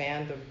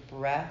expand the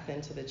breath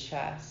into the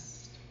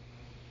chest.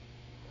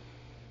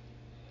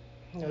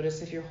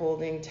 Notice if you're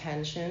holding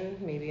tension,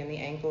 maybe in the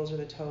ankles or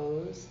the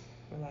toes.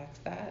 Relax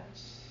that.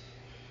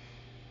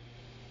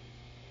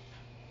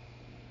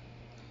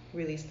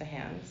 Release the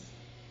hands.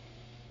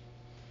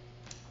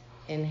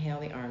 Inhale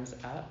the arms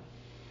up.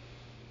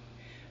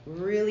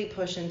 Really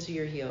push into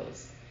your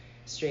heels.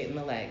 Straighten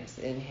the legs.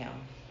 Inhale.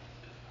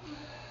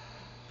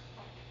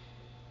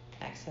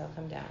 Exhale,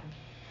 come down.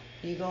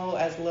 You go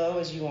as low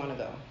as you want to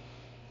go.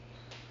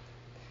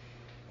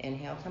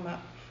 Inhale, come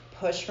up.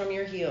 Push from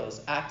your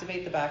heels.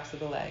 Activate the backs of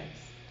the legs.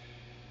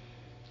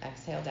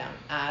 Exhale down.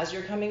 As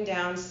you're coming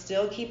down,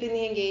 still keeping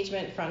the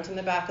engagement front and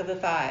the back of the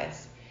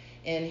thighs.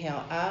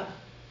 Inhale up.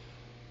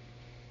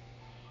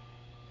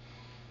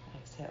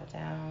 Exhale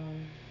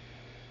down.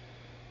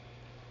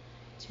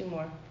 2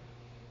 more.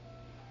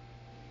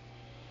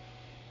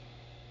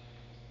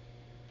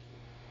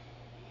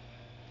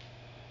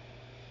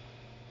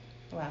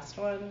 Last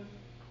one.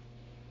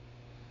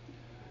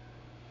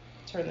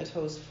 Turn the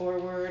toes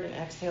forward and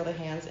exhale, the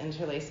hands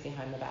interlace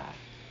behind the back.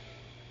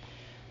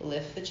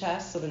 Lift the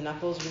chest so the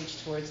knuckles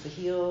reach towards the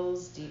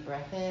heels. Deep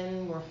breath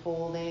in. We're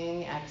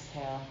folding.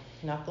 Exhale.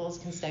 Knuckles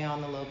can stay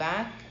on the low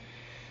back,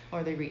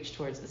 or they reach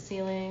towards the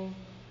ceiling,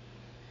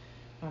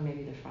 or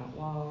maybe the front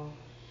wall.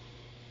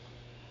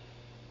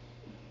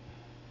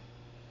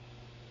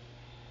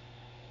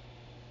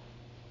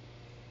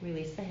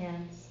 Release the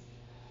hands.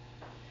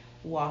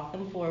 Walk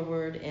them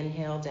forward.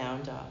 Inhale,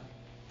 down dog.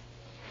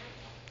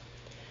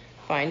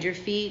 Find your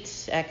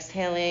feet,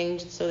 exhaling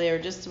so they are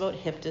just about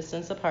hip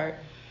distance apart.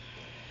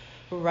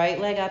 Right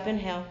leg up,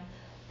 inhale.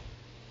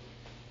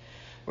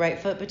 Right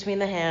foot between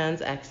the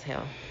hands,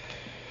 exhale.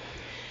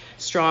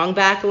 Strong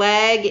back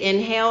leg,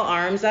 inhale,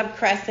 arms up,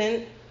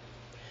 crescent.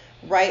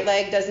 Right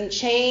leg doesn't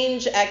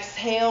change,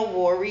 exhale,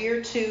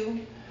 warrior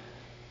 2.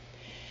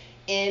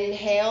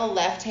 Inhale,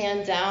 left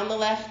hand down the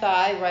left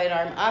thigh, right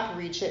arm up,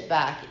 reach it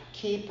back.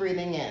 Keep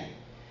breathing in.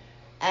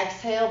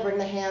 Exhale, bring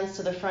the hands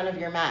to the front of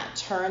your mat.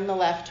 Turn the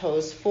left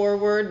toes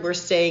forward. We're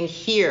staying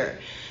here.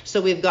 So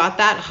we've got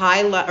that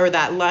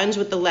that lunge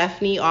with the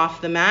left knee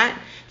off the mat.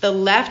 The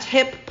left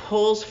hip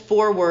pulls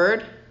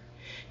forward.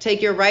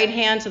 Take your right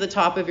hand to the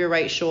top of your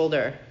right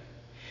shoulder.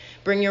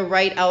 Bring your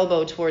right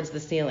elbow towards the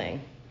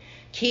ceiling.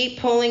 Keep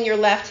pulling your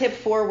left hip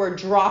forward.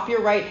 Drop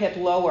your right hip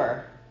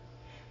lower.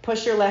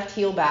 Push your left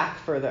heel back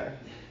further.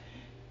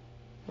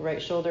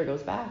 Right shoulder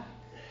goes back.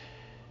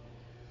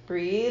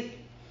 Breathe.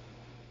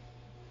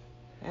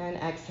 And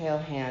exhale,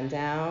 hand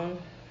down.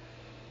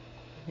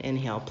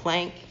 Inhale,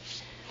 plank.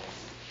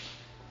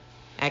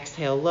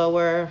 Exhale,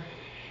 lower.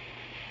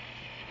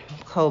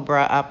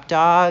 Cobra up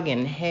dog.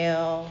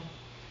 Inhale.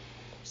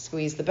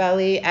 Squeeze the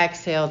belly.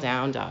 Exhale,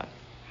 down dog.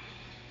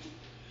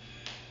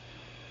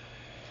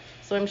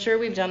 So I'm sure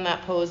we've done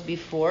that pose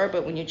before,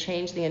 but when you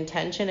change the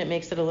intention, it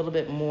makes it a little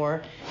bit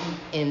more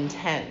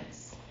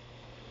intense.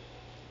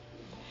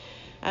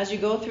 As you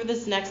go through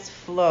this next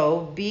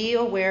flow, be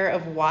aware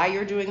of why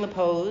you're doing the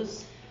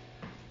pose.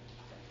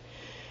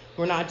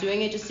 We're not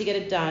doing it just to get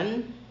it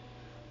done.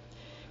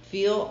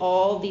 Feel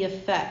all the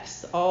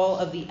effects, all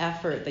of the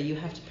effort that you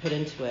have to put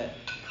into it.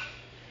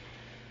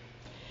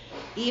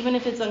 Even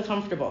if it's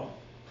uncomfortable.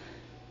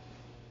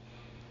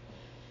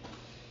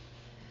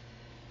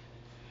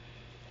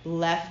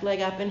 Left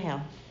leg up,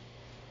 inhale.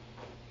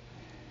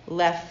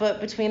 Left foot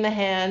between the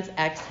hands,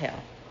 exhale.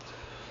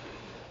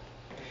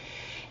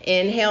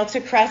 Inhale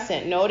to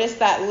crescent. Notice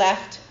that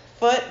left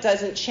foot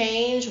doesn't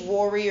change.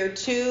 Warrior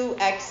 2,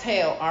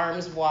 exhale,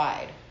 arms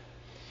wide.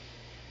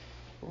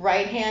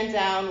 Right hand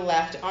down,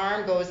 left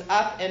arm goes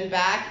up and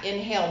back.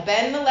 Inhale,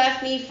 bend the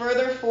left knee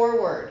further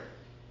forward.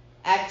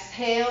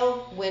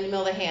 Exhale,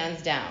 windmill the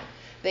hands down.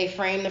 They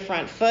frame the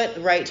front foot,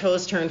 the right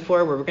toes turn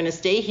forward. We're going to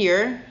stay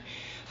here.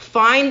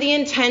 Find the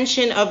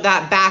intention of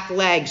that back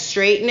leg.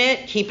 Straighten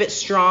it, keep it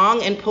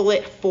strong, and pull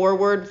it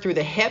forward through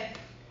the hip.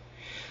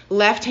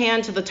 Left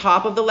hand to the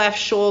top of the left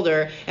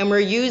shoulder, and we're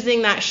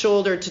using that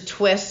shoulder to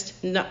twist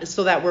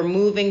so that we're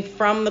moving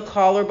from the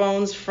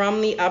collarbones,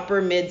 from the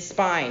upper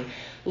mid-spine.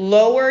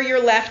 Lower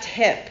your left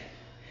hip.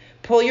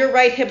 Pull your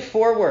right hip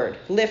forward.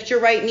 Lift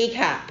your right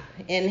kneecap.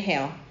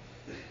 Inhale.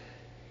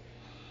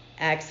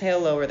 Exhale,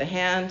 lower the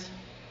hand.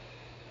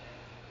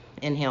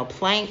 Inhale,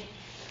 plank.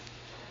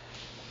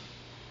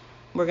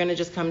 We're going to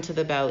just come to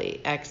the belly.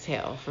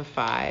 Exhale for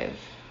 5,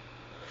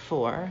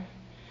 4,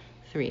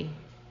 3,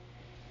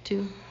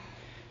 2,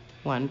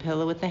 1.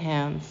 Pillow with the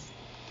hands.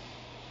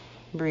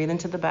 Breathe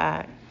into the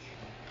back.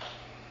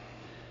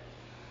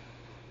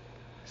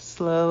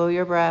 Slow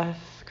your breath.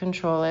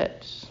 Control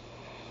it.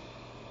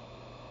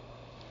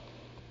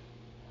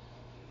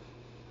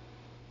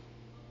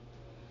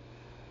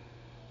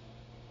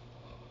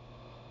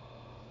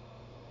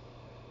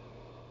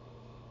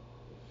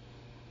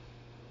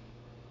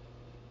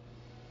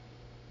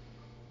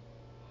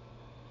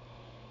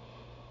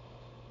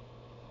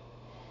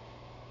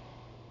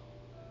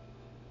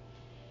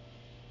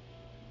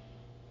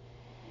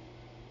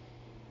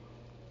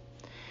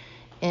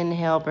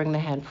 Inhale, bring the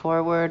head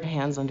forward,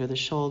 hands under the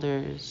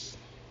shoulders.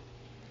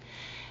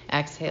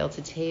 Exhale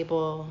to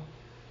table.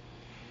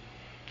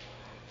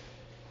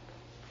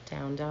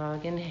 Down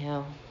dog,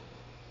 inhale.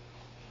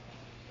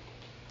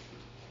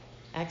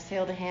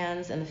 Exhale, the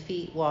hands and the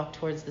feet walk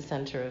towards the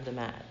center of the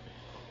mat.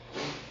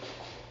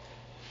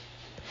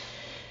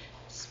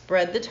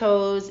 Spread the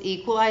toes,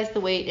 equalize the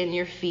weight in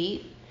your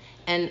feet,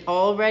 and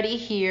already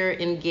here,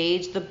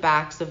 engage the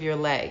backs of your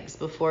legs.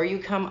 Before you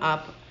come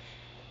up,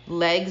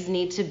 legs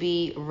need to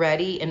be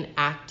ready and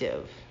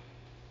active.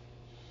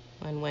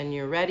 And when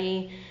you're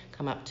ready,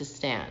 come up to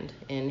stand.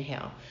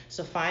 Inhale.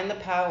 So find the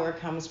power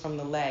comes from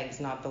the legs,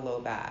 not the low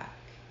back.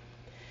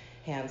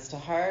 Hands to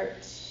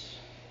heart.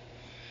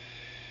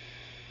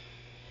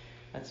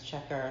 Let's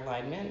check our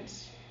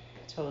alignment.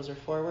 Toes are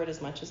forward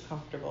as much as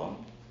comfortable.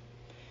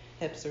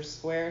 Hips are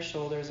square,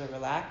 shoulders are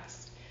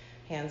relaxed.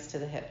 Hands to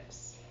the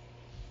hips.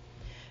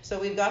 So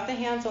we've got the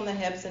hands on the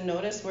hips, and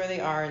notice where they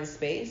are in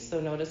space. So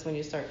notice when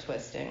you start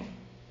twisting.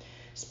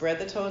 Spread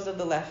the toes of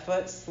the left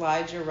foot,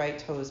 slide your right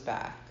toes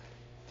back.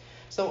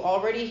 So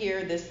already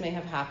here, this may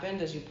have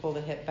happened as you pull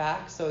the hip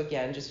back. So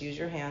again, just use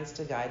your hands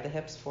to guide the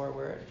hips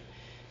forward.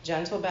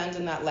 Gentle bend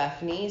in that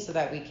left knee so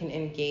that we can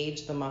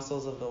engage the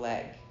muscles of the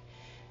leg.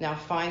 Now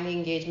find the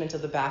engagement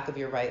of the back of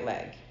your right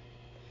leg.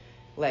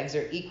 Legs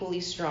are equally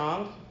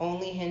strong,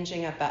 only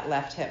hinging at that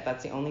left hip.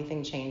 That's the only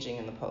thing changing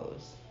in the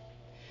pose.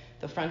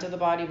 The front of the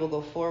body will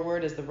go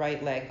forward as the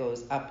right leg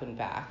goes up and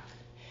back.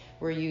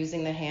 We're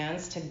using the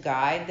hands to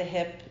guide the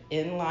hip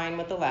in line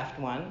with the left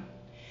one.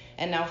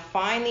 And now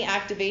find the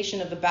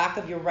activation of the back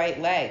of your right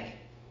leg.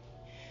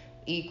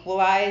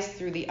 Equalize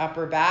through the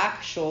upper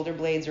back, shoulder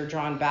blades are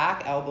drawn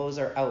back, elbows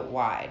are out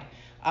wide.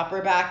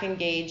 Upper back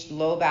engaged,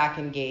 low back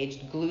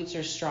engaged, glutes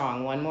are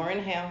strong. One more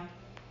inhale.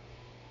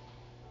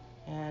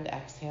 And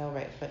exhale,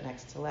 right foot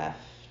next to left.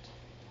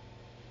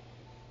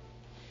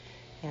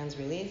 Hands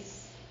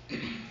release.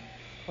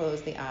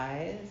 Close the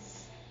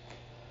eyes.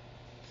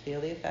 Feel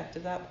the effect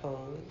of that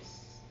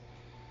pose.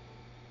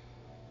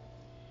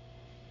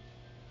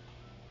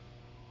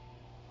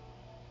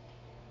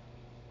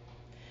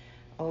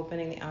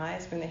 Opening the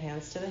eyes, bring the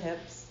hands to the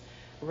hips.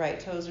 Right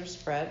toes are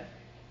spread.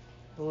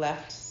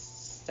 Left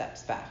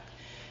steps back.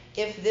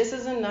 If this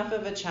is enough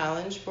of a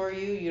challenge for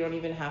you, you don't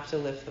even have to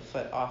lift the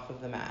foot off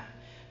of the mat.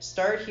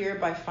 Start here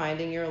by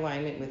finding your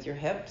alignment with your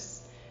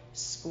hips.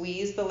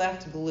 Squeeze the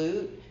left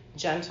glute,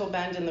 gentle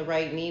bend in the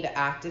right knee to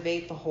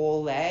activate the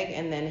whole leg,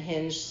 and then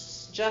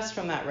hinge just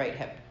from that right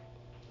hip.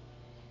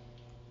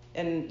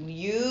 And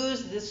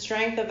use the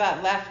strength of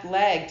that left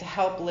leg to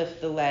help lift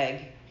the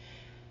leg.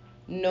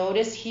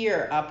 Notice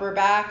here, upper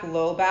back,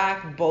 low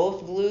back,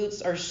 both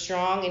glutes are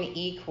strong and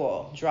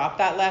equal. Drop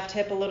that left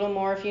hip a little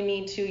more if you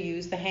need to.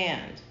 Use the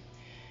hand.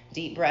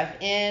 Deep breath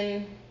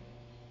in.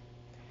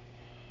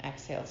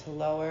 Exhale to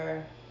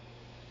lower.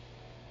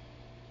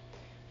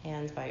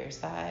 Hands by your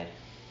side.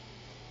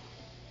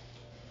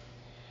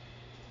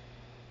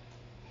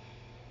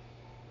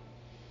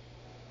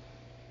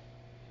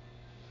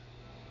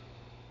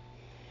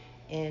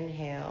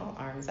 Inhale,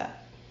 arms up.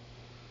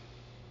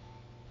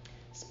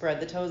 Spread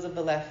the toes of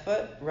the left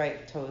foot,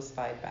 right toes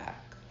slide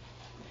back.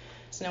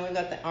 So now we've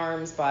got the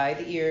arms by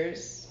the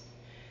ears.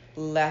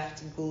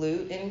 Left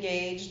glute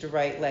engaged,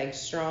 right leg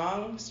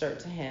strong. Start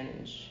to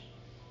hinge.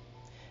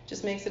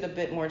 Just makes it a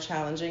bit more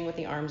challenging with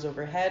the arms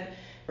overhead.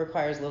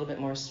 Requires a little bit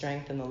more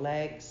strength in the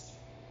legs.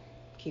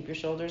 Keep your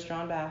shoulders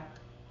drawn back.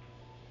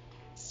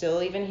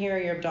 Still even here,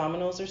 your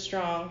abdominals are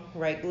strong.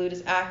 Right glute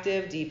is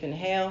active. Deep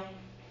inhale.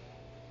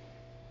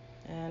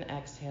 And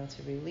exhale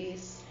to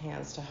release.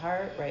 Hands to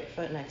heart, right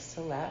foot next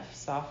to left.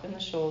 Soften the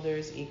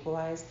shoulders,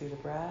 equalize through the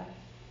breath.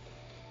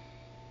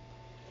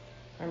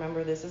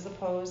 Remember, this is a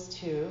pose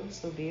too,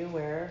 so be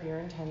aware of your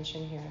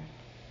intention here.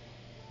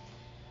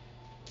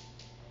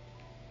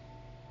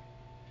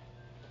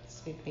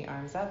 Sweep the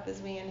arms up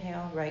as we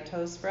inhale. Right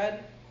toes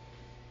spread.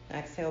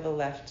 Exhale, the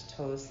left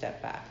toes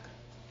step back.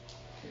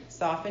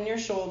 Soften your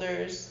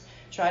shoulders.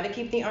 Try to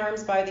keep the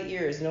arms by the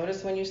ears.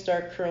 Notice when you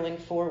start curling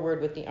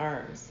forward with the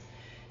arms.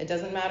 It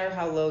doesn't matter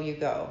how low you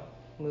go.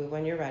 Move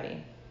when you're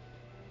ready.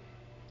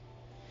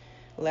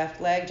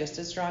 Left leg just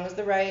as strong as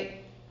the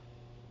right.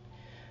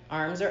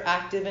 Arms are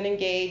active and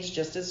engaged,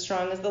 just as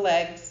strong as the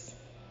legs.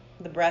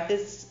 The breath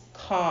is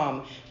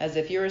calm, as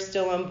if you were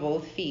still on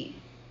both feet.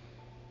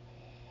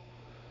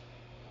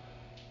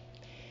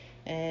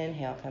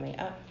 Inhale, coming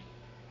up.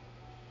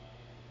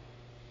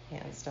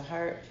 Hands to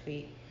heart,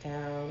 feet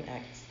down,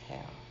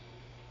 exhale.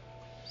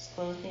 Just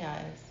close the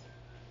eyes.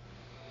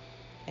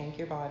 Thank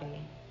your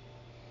body.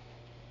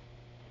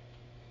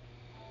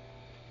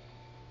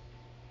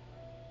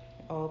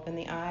 Open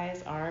the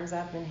eyes, arms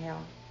up,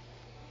 inhale.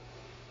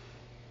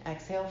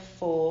 Exhale,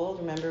 fold.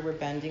 Remember, we're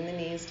bending the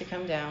knees to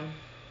come down.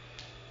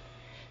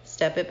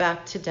 Step it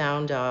back to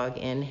down dog,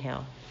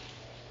 inhale.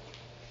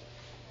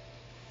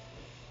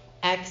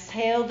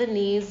 Exhale the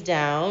knees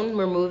down.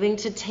 We're moving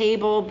to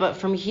table, but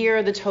from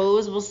here, the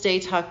toes will stay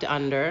tucked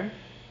under.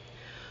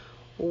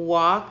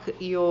 Walk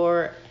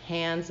your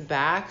hands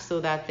back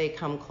so that they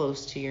come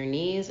close to your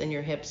knees and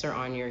your hips are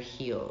on your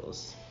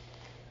heels.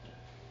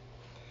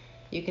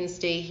 You can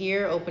stay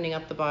here, opening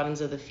up the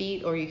bottoms of the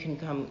feet, or you can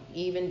come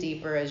even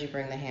deeper as you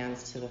bring the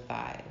hands to the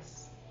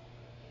thighs.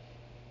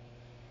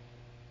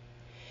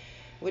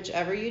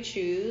 Whichever you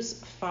choose,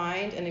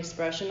 find an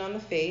expression on the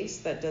face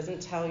that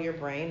doesn't tell your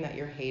brain that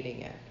you're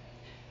hating it.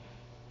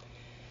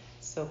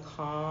 So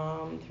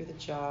calm through the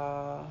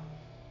jaw.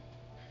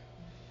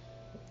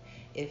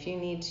 If you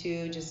need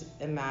to, just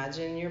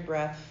imagine your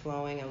breath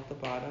flowing out the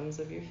bottoms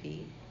of your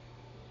feet.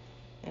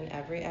 And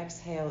every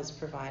exhale is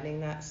providing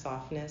that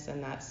softness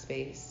and that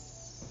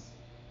space.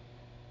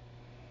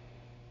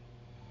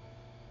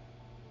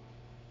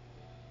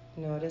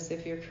 Notice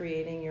if you're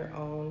creating your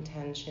own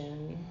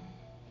tension.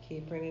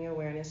 Keep bringing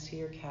awareness to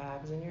your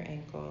calves and your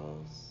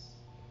ankles.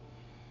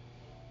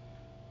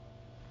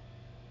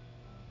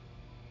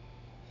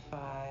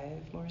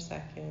 5 more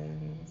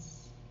seconds.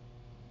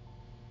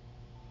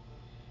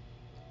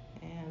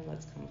 And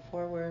let's come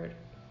forward.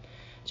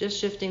 Just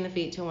shifting the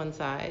feet to one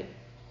side.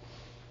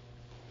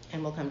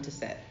 And we'll come to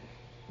sit.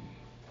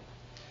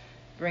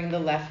 Bring the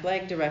left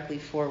leg directly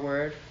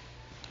forward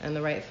and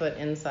the right foot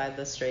inside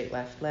the straight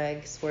left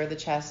leg. Square the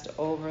chest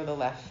over the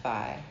left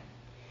thigh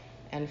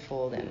and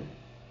fold in.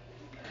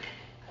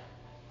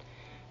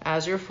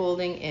 As you're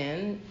folding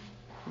in,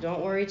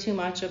 don't worry too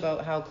much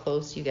about how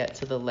close you get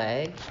to the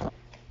leg.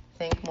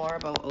 Think more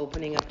about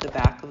opening up the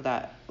back of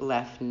that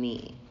left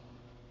knee.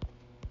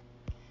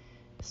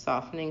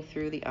 Softening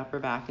through the upper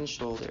back and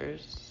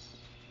shoulders.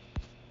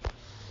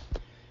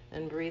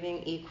 And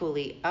breathing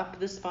equally up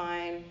the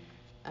spine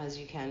as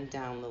you can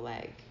down the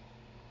leg.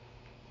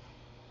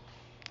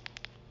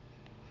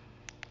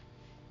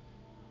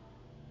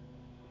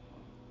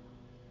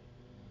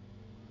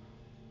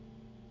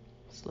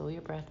 Slow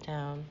your breath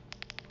down.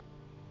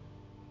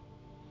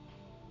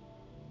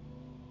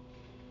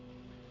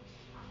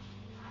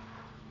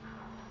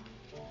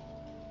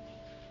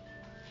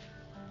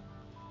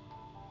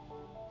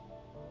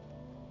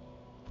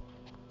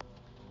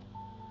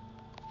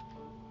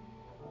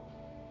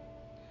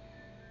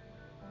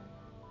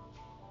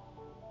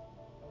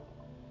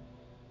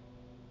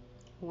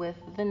 With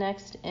the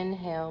next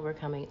inhale, we're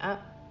coming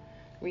up.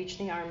 Reach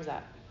the arms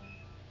up.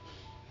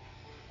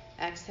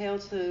 Exhale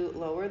to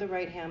lower the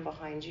right hand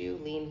behind you,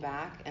 lean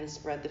back and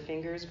spread the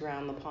fingers,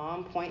 ground the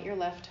palm, point your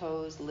left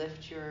toes,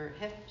 lift your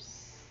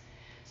hips.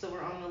 So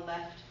we're on the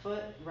left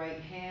foot, right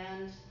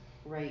hand,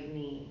 right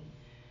knee.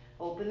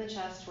 Open the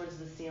chest towards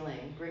the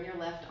ceiling. Bring your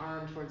left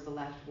arm towards the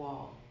left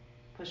wall.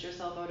 Push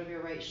yourself out of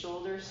your right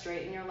shoulder,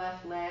 straighten your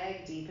left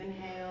leg, deep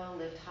inhale,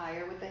 lift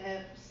higher with the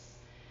hips.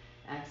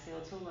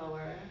 Exhale to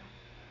lower.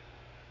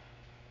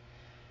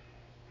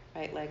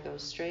 Right leg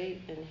goes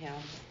straight,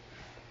 inhale.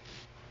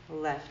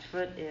 Left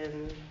foot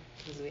in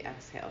as we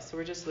exhale. So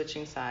we're just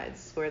switching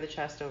sides. Square the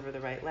chest over the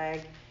right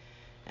leg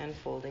and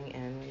folding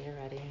in when you're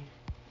ready.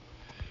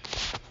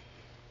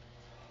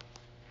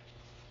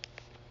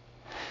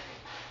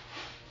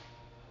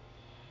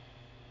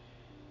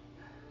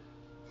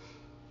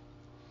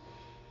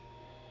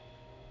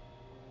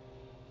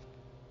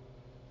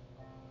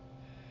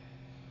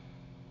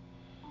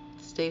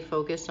 Stay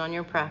focused on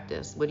your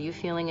practice. What are you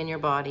feeling in your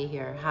body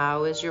here?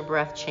 How is your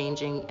breath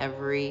changing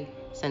every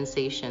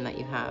sensation that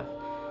you have?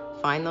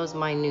 Find those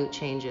minute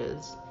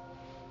changes.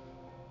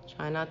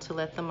 Try not to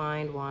let the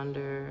mind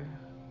wander.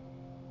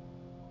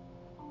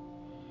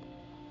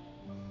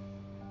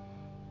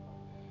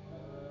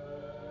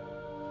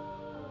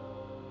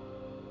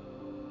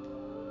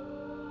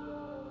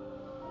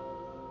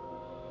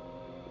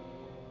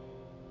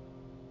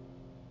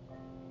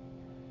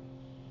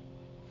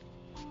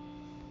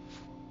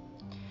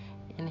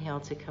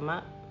 Inhale to come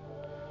up.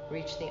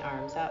 Reach the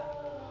arms up.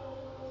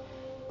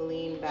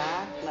 Lean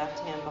back, left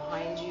hand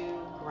behind you,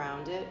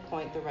 ground it,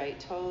 point the right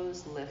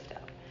toes, lift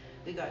up.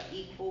 We got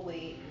equal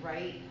weight,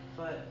 right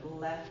foot,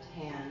 left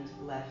hand,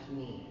 left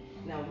knee.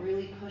 Now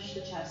really push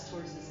the chest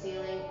towards the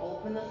ceiling,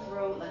 open the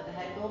throat, let the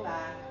head go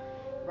back,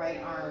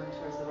 right arm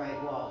towards the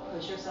right wall.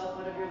 Push yourself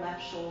out of your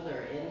left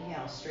shoulder,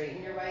 inhale,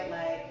 straighten your right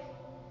leg,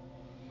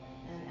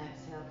 and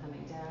exhale,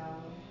 coming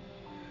down.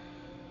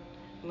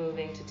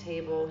 Moving to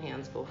table,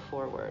 hands go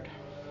forward.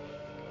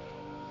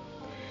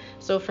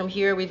 So from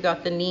here, we've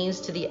got the knees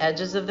to the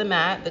edges of the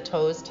mat, the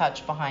toes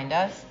touch behind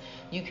us.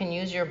 You can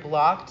use your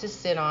block to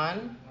sit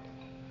on,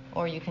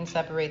 or you can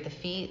separate the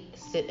feet,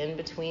 sit in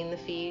between the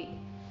feet.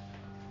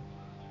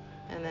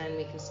 And then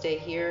we can stay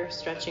here,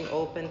 stretching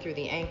open through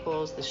the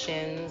ankles, the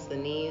shins, the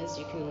knees.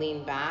 You can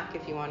lean back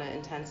if you want to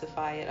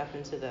intensify it up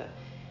into the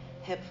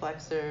hip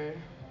flexor.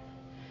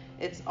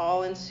 It's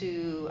all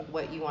into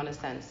what you want to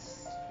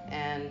sense.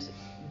 And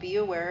be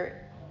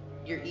aware,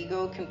 your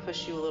ego can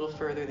push you a little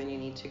further than you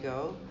need to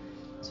go.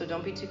 So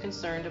don't be too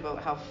concerned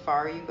about how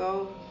far you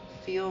go.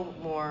 Feel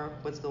more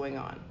what's going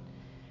on.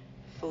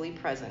 Fully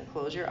present.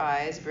 Close your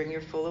eyes. Bring your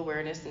full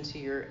awareness into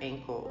your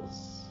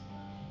ankles.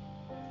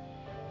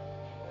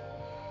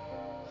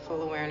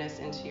 Full awareness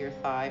into your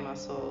thigh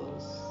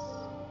muscles.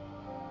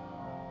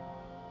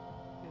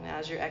 And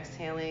as you're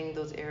exhaling,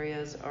 those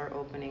areas are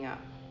opening up.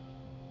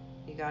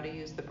 You got to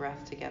use the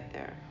breath to get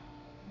there.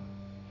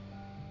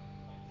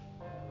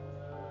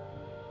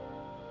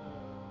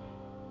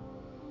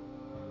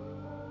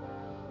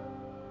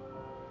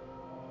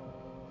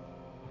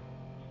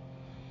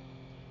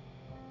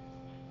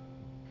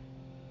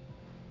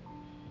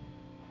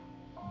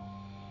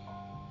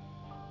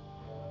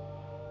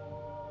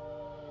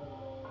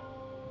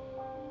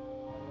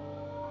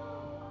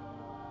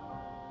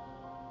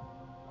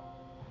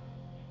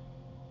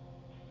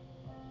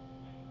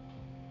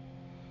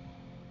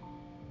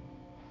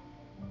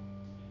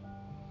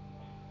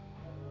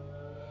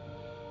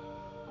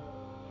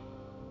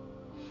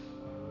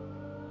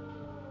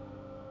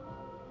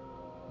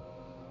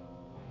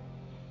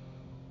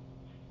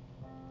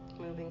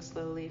 Moving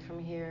slowly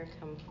from here,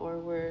 come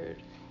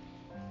forward.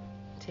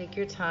 Take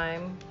your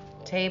time.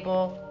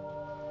 Table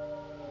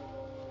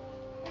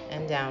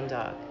and down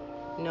dog.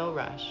 No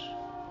rush.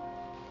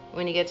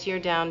 When you get to your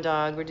down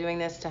dog, we're doing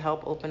this to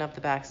help open up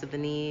the backs of the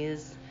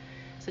knees.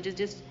 So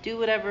just do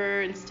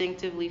whatever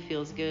instinctively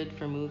feels good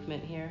for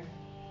movement here.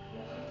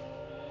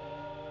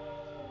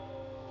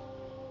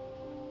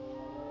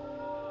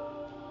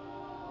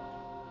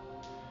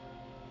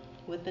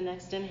 With the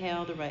next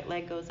inhale, the right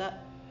leg goes up.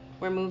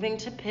 We're moving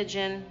to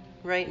pigeon,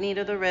 right knee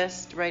to the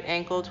wrist, right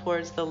ankle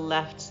towards the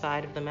left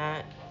side of the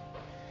mat.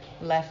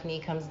 Left knee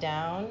comes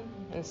down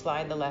and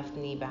slide the left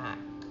knee back.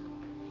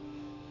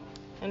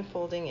 And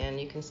folding in,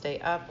 you can stay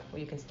up, or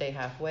you can stay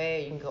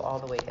halfway, or you can go all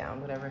the way down,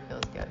 whatever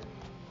feels good.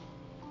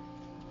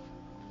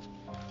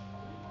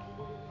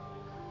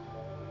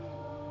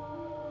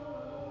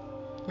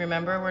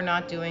 Remember, we're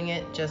not doing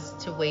it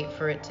just to wait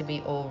for it to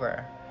be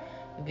over.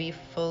 Be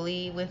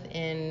fully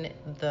within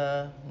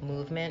the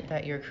movement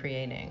that you're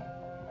creating.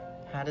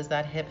 How does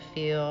that hip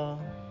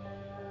feel?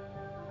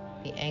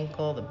 The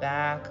ankle, the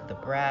back, the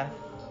breath.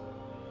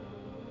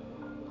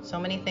 So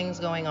many things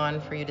going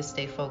on for you to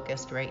stay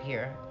focused right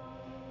here.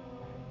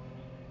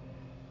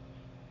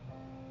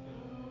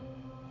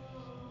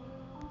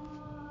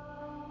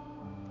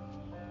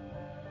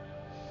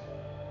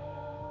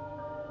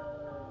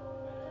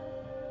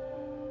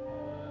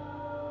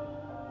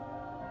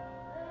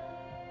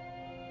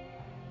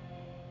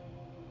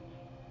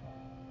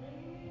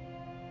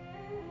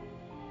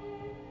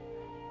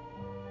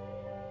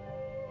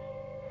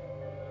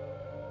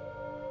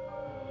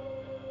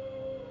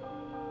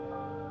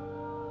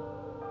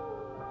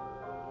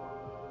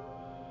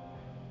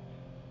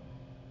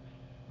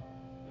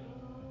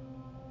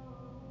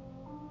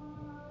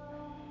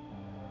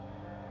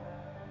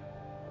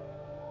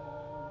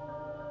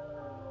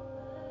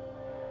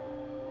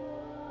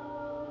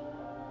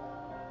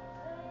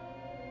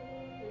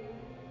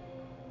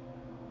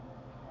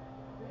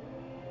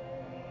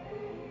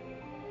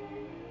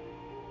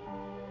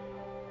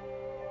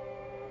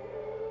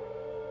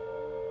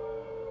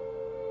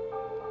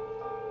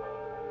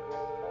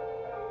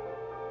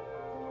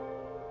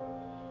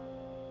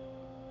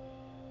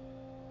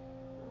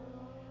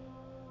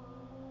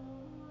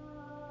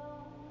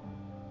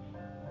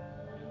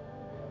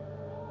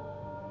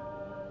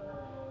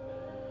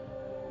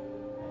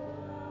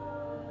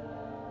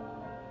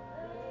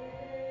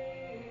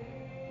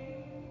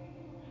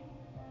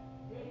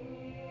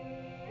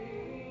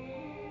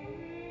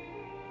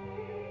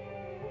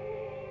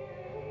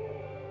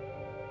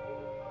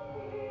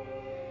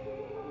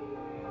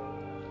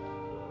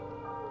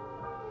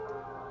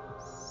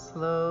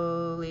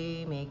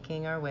 Slowly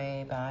making our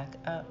way back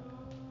up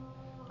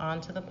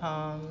onto the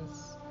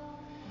palms,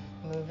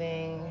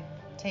 moving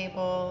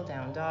table,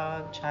 down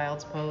dog,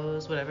 child's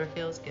pose, whatever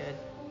feels good.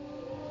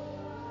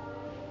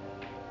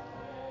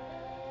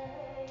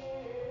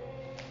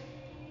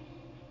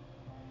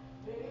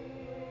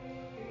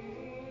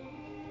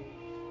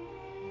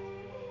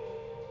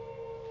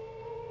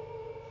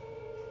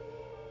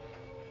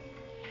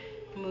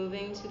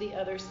 Moving to the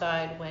other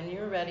side when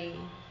you're ready.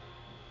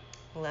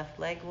 Left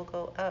leg will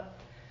go up.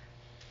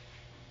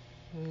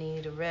 Knee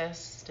to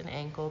wrist and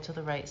ankle to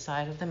the right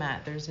side of the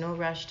mat. There's no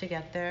rush to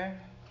get there.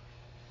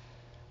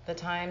 The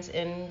times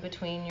in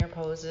between your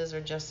poses are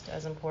just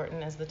as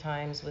important as the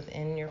times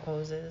within your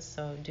poses,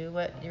 so do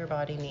what your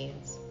body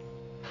needs.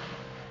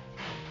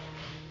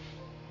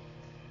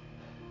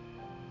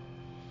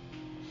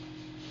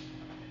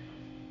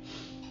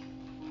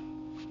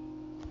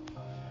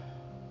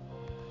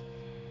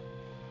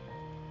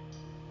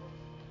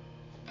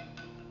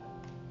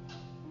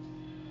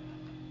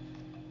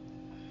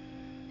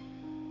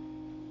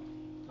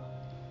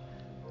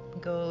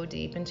 Go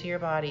deep into your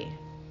body.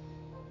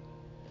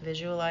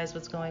 Visualize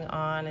what's going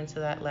on into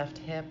that left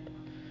hip,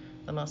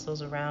 the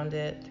muscles around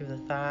it, through the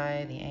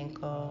thigh, the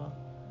ankle.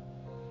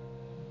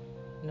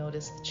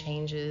 Notice the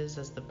changes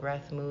as the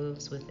breath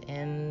moves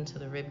within to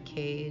the rib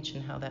cage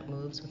and how that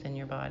moves within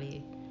your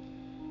body.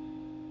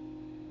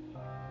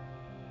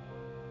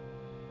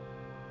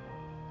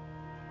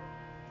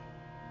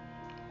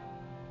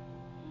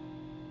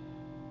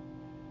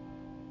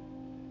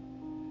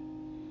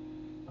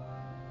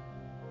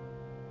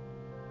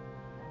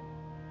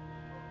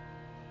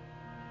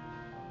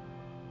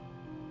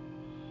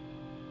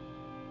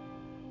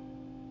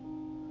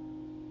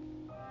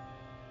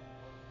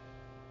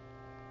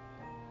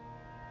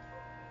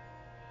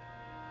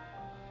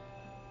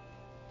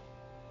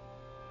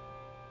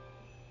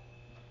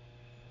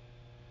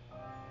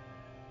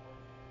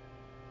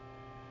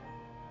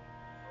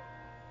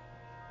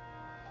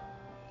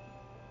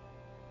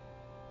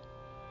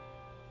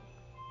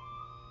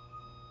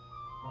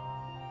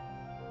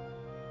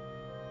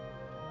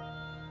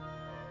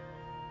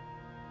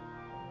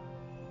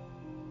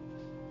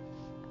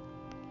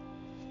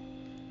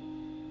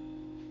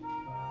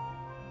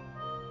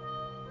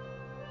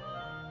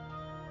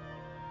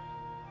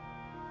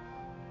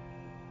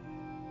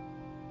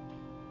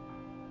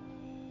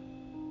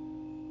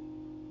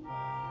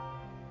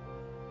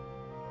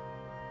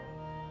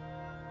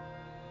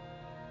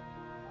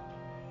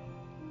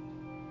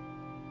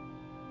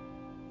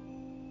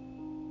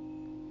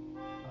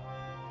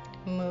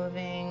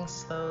 Moving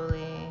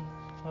slowly.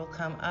 We'll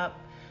come up.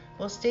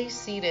 We'll stay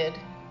seated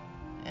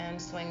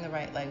and swing the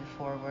right leg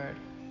forward.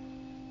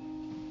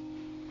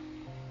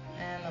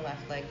 And the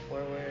left leg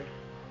forward.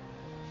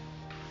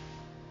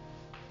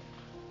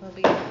 We'll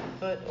be a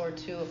foot or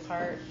two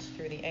apart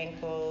through the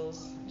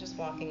ankles, just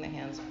walking the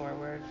hands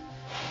forward.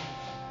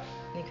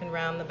 You can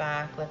round the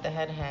back, let the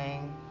head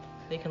hang.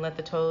 You can let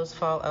the toes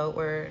fall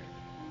outward.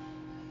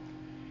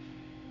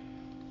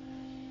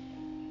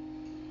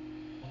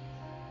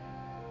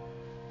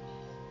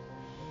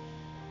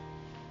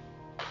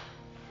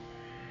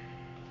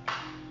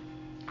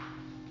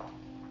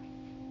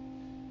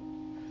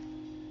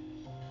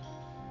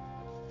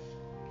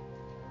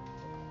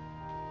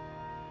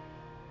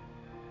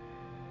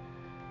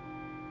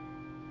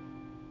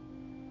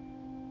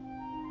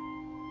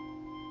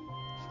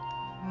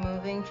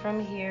 Moving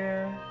from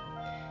here,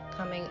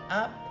 coming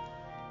up,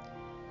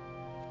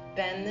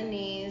 bend the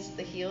knees.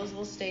 The heels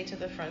will stay to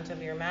the front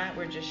of your mat.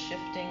 We're just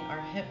shifting our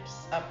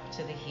hips up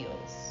to the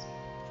heels.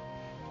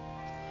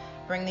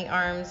 Bring the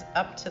arms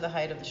up to the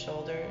height of the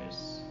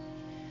shoulders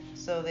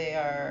so they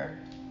are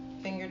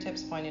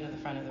fingertips pointing to the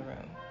front of the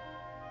room.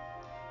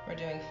 We're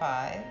doing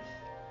 5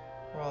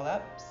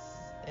 roll-ups.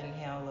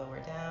 Inhale, lower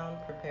down.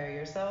 Prepare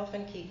yourself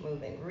and keep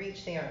moving.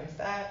 Reach the arms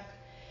back.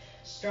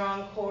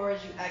 Strong core as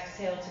you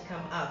exhale to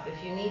come up.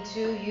 If you need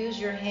to, use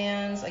your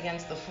hands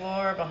against the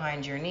floor,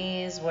 behind your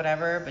knees,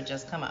 whatever, but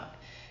just come up.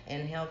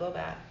 Inhale, go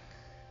back.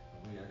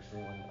 Are we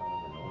exhaling out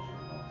of the nose or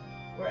the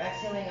mouth? We're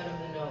exhaling out of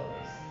the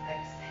nose.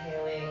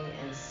 Exhaling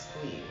and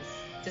squeeze.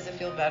 Does it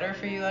feel better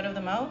for you out of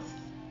the mouth?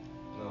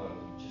 No,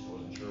 I just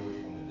wasn't sure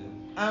which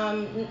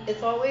one to do.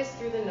 It's always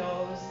through the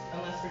nose,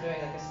 unless we're doing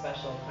like a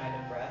special kind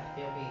of breath.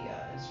 You'll be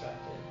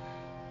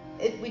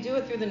instructed. We do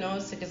it through the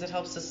nose because it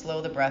helps to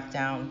slow the breath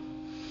down,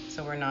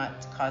 so we're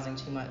not causing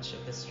too much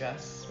of the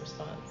stress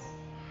response.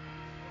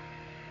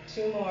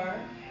 2 more.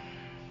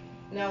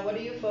 Now, what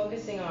are you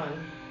focusing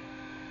on?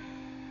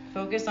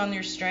 Focus on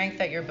your strength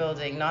that you're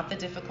building, not the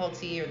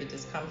difficulty or the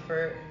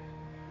discomfort.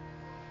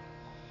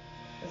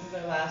 This is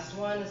our last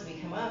one as we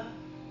come up.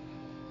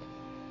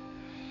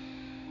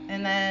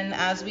 And then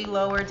as we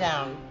lower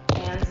down,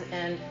 hands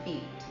and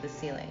feet to the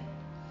ceiling.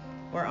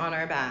 We're on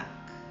our back.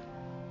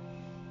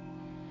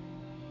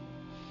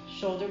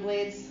 Shoulder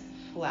blades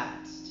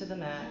flat to the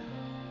mat.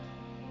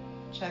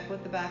 Check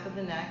with the back of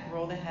the neck.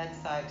 Roll the head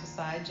side to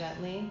side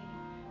gently.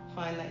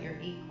 Find that you're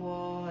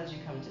equal as you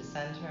come to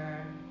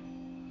center.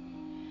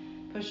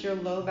 Push your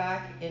low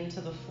back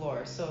into the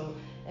floor. So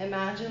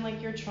imagine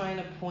like you're trying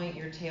to point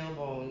your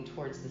tailbone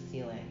towards the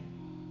ceiling.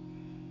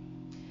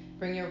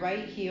 Bring your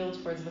right heel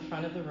towards the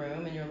front of the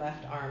room and your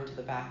left arm to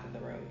the back of the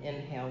room.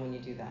 Inhale when you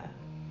do that.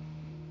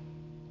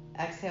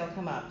 Exhale,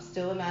 come up.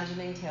 Still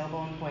imagining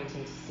tailbone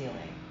pointing to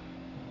ceiling.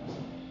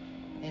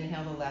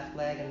 Inhale the left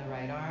leg and the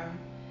right arm.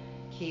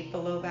 Keep the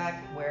low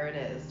back where it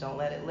is. Don't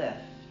let it lift.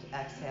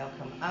 Exhale,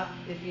 come up.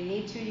 If you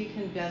need to, you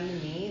can bend the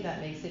knee.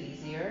 That makes it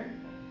easier.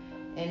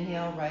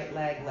 Inhale, right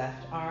leg,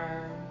 left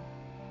arm.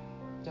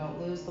 Don't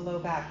lose the low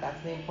back.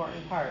 That's the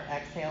important part.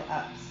 Exhale,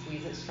 up.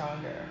 Squeeze it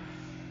stronger.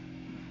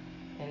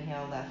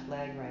 Inhale, left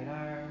leg, right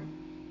arm.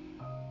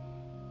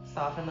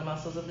 Soften the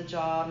muscles of the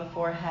jaw and the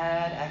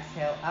forehead.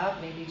 Exhale,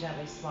 up. Maybe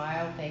gently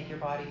smile. Thank your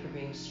body for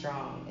being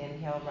strong.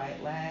 Inhale,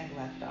 right leg,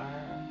 left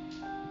arm.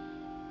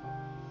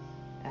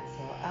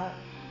 Exhale, up.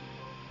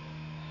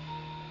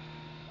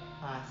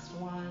 Last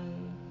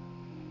one.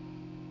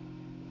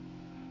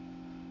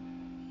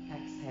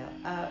 Exhale,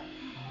 up.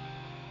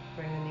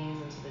 Bring the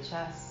knees into the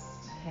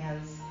chest.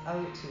 Hands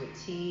out to a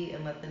T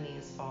and let the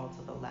knees fall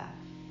to the left.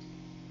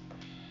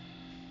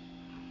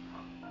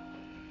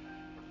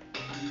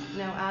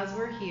 Now as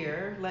we're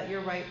here, let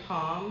your right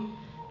palm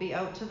be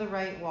out to the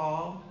right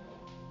wall.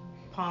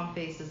 Palm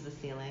faces the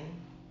ceiling.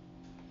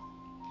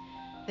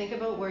 Think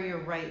about where your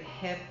right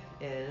hip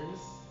is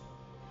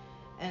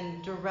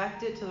and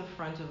direct it to the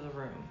front of the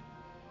room.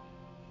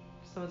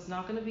 So it's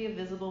not going to be a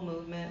visible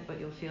movement, but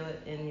you'll feel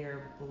it in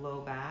your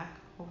low back,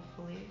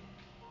 hopefully.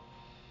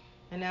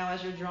 And now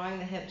as you're drawing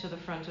the hip to the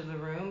front of the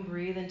room,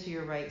 breathe into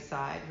your right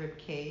side, rib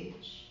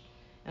cage,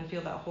 and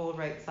feel that whole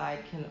right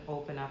side can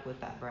open up with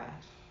that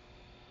breath.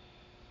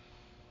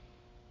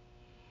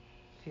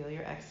 Feel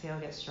your exhale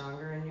get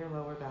stronger in your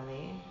lower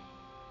belly.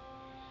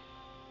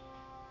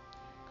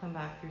 Come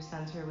back through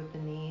center with the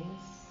knees.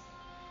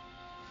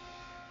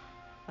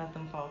 Let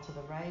them fall to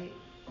the right.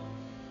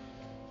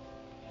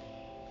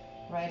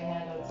 Right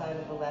hand outside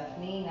of the left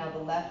knee. Now the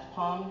left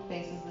palm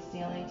faces the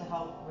ceiling to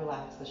help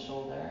relax the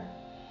shoulder.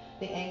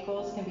 The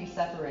ankles can be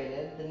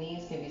separated. The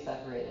knees can be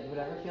separated.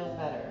 Whatever feels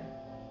better.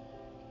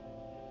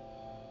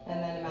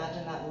 And then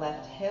imagine that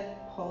left hip.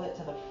 Pull it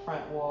to the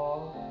front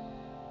wall.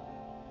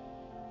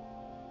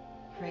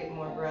 Create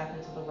more breath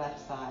into the left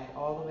side,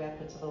 all the way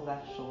up into the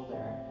left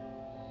shoulder.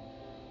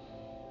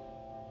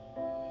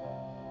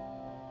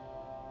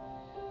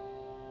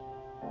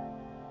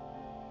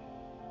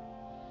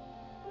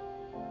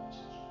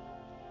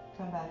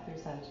 Come back through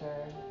center.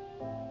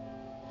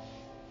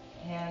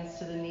 Hands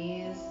to the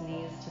knees,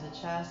 knees to the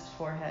chest,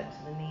 forehead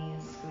to the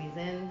knees. Squeeze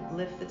in,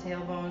 lift the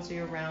tailbone so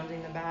you're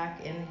rounding the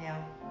back.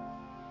 Inhale.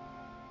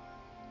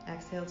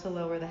 Exhale to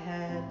lower the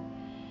head.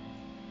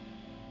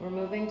 We're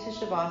moving to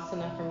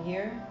Shavasana from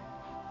here.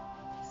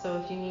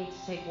 So if you need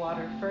to take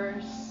water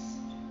first,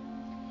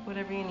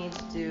 whatever you need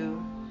to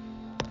do,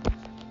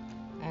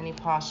 any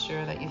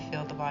posture that you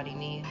feel the body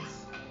needs.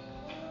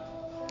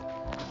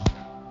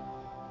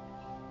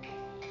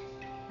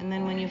 And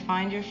then when you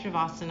find your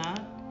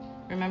Shavasana,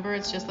 remember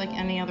it's just like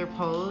any other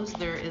pose.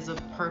 There is a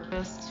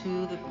purpose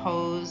to the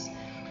pose.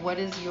 What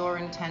is your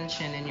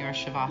intention in your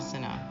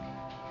Shavasana?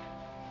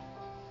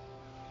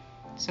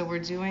 So we're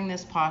doing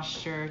this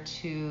posture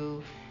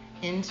to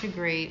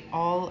integrate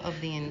all of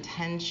the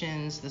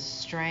intentions, the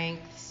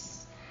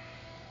strengths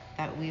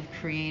that we've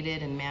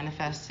created and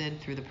manifested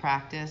through the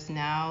practice.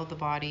 Now the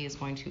body is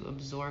going to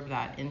absorb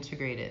that,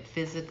 integrate it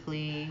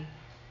physically,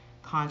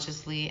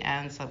 consciously,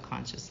 and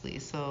subconsciously.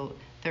 So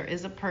there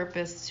is a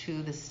purpose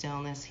to the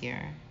stillness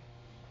here.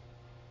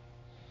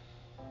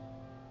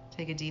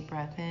 Take a deep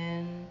breath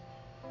in,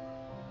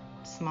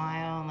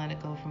 smile, and let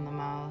it go from the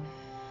mouth.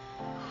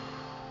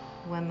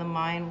 When the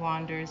mind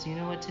wanders, you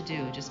know what to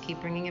do. Just keep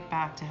bringing it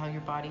back to how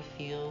your body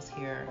feels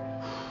here.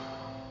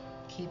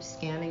 Keep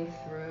scanning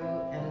through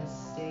and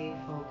stay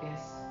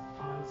focused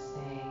on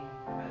staying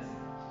present.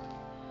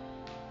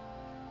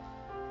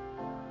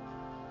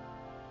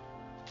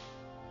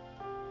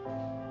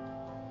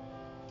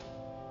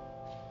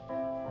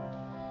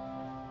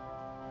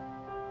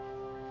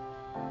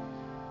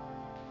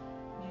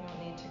 You don't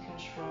need to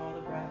control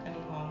the breath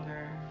any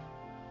longer.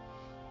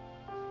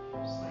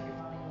 Just let your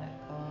body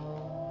let go.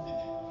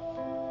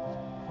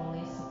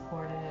 Fully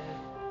supported.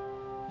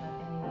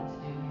 Nothing you need to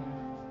do here.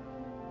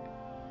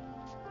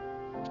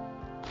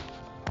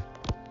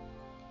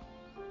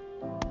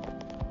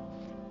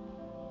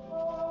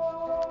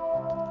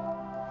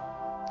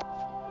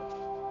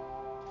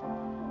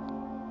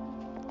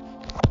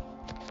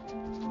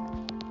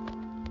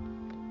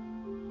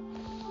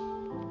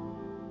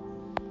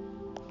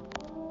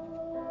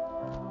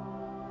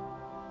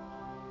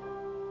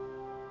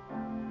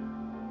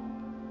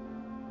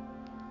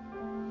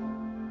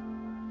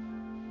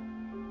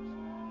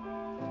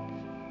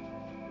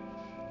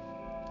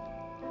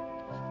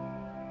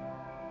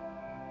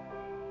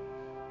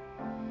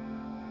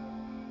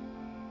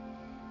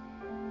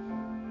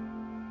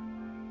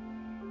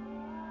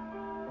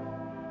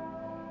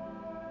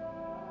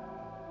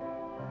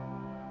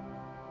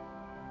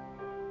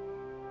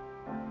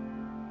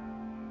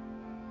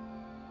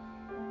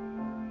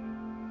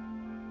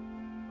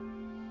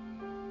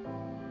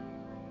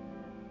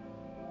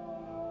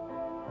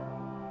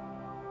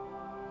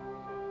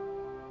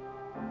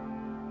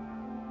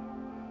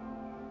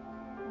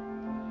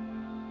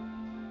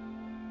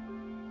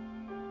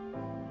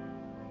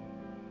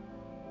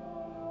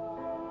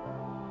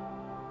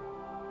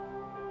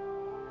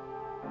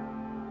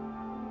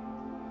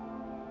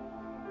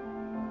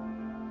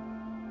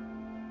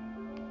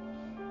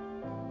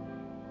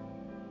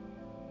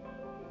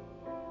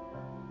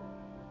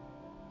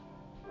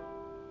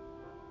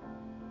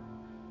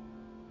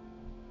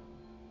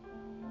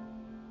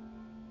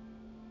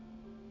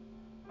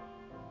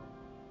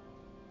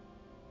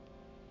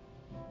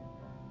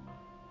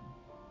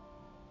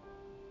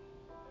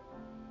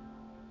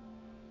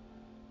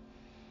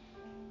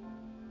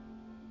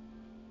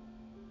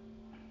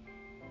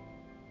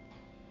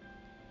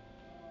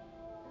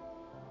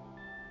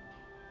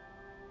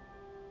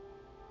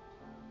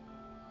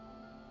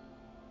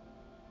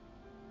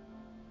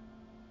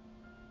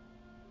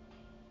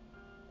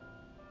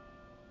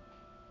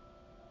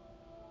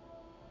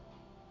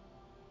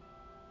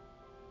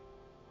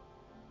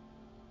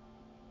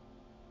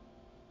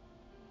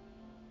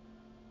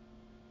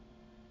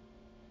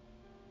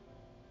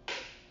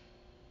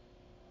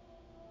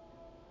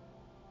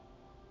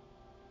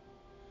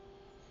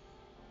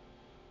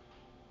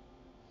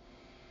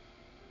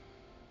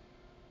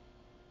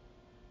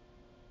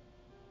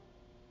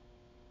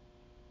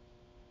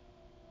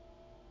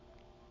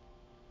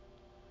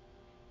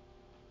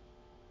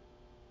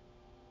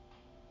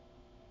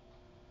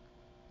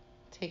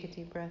 Take a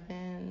deep breath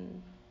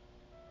in.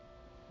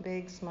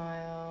 Big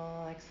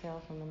smile.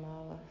 Exhale from the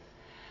mouth.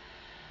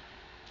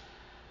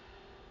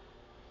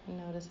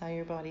 Notice how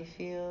your body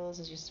feels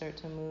as you start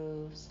to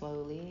move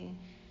slowly.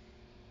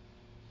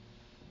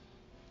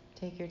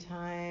 Take your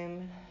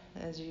time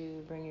as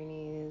you bring your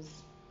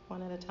knees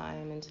one at a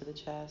time into the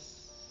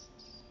chest.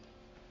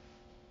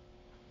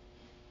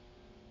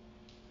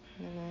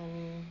 And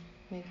then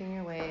making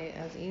your way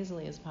as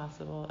easily as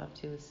possible up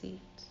to a seat.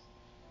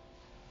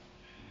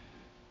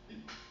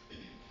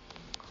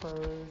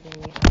 Closing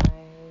the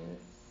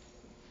eyes.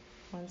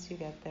 Once you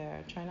get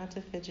there, try not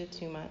to fidget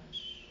too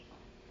much.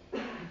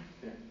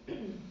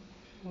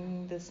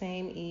 The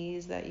same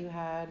ease that you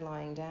had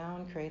lying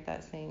down, create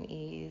that same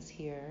ease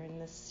here in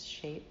this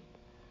shape.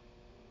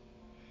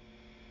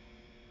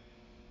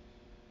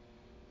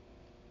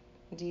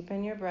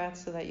 Deepen your breath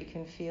so that you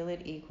can feel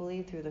it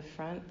equally through the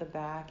front, the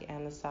back,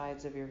 and the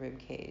sides of your rib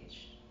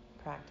cage.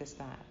 practice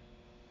that.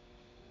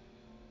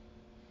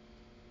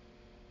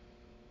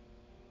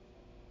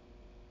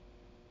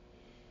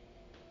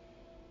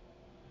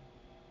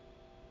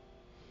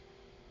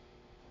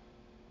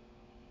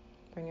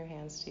 Bring your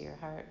hands to your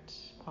heart,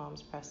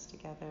 palms pressed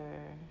together,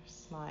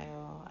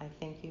 smile. I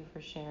thank you for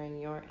sharing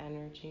your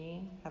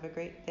energy. Have a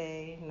great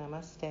day.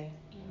 Namaste.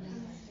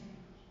 Namaste.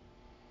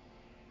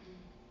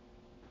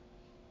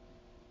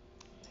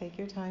 Take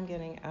your time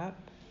getting up.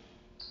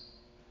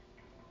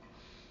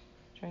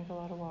 Drink a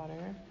lot of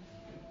water.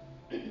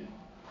 Let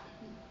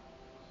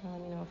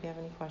me know if you have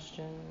any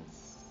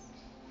questions.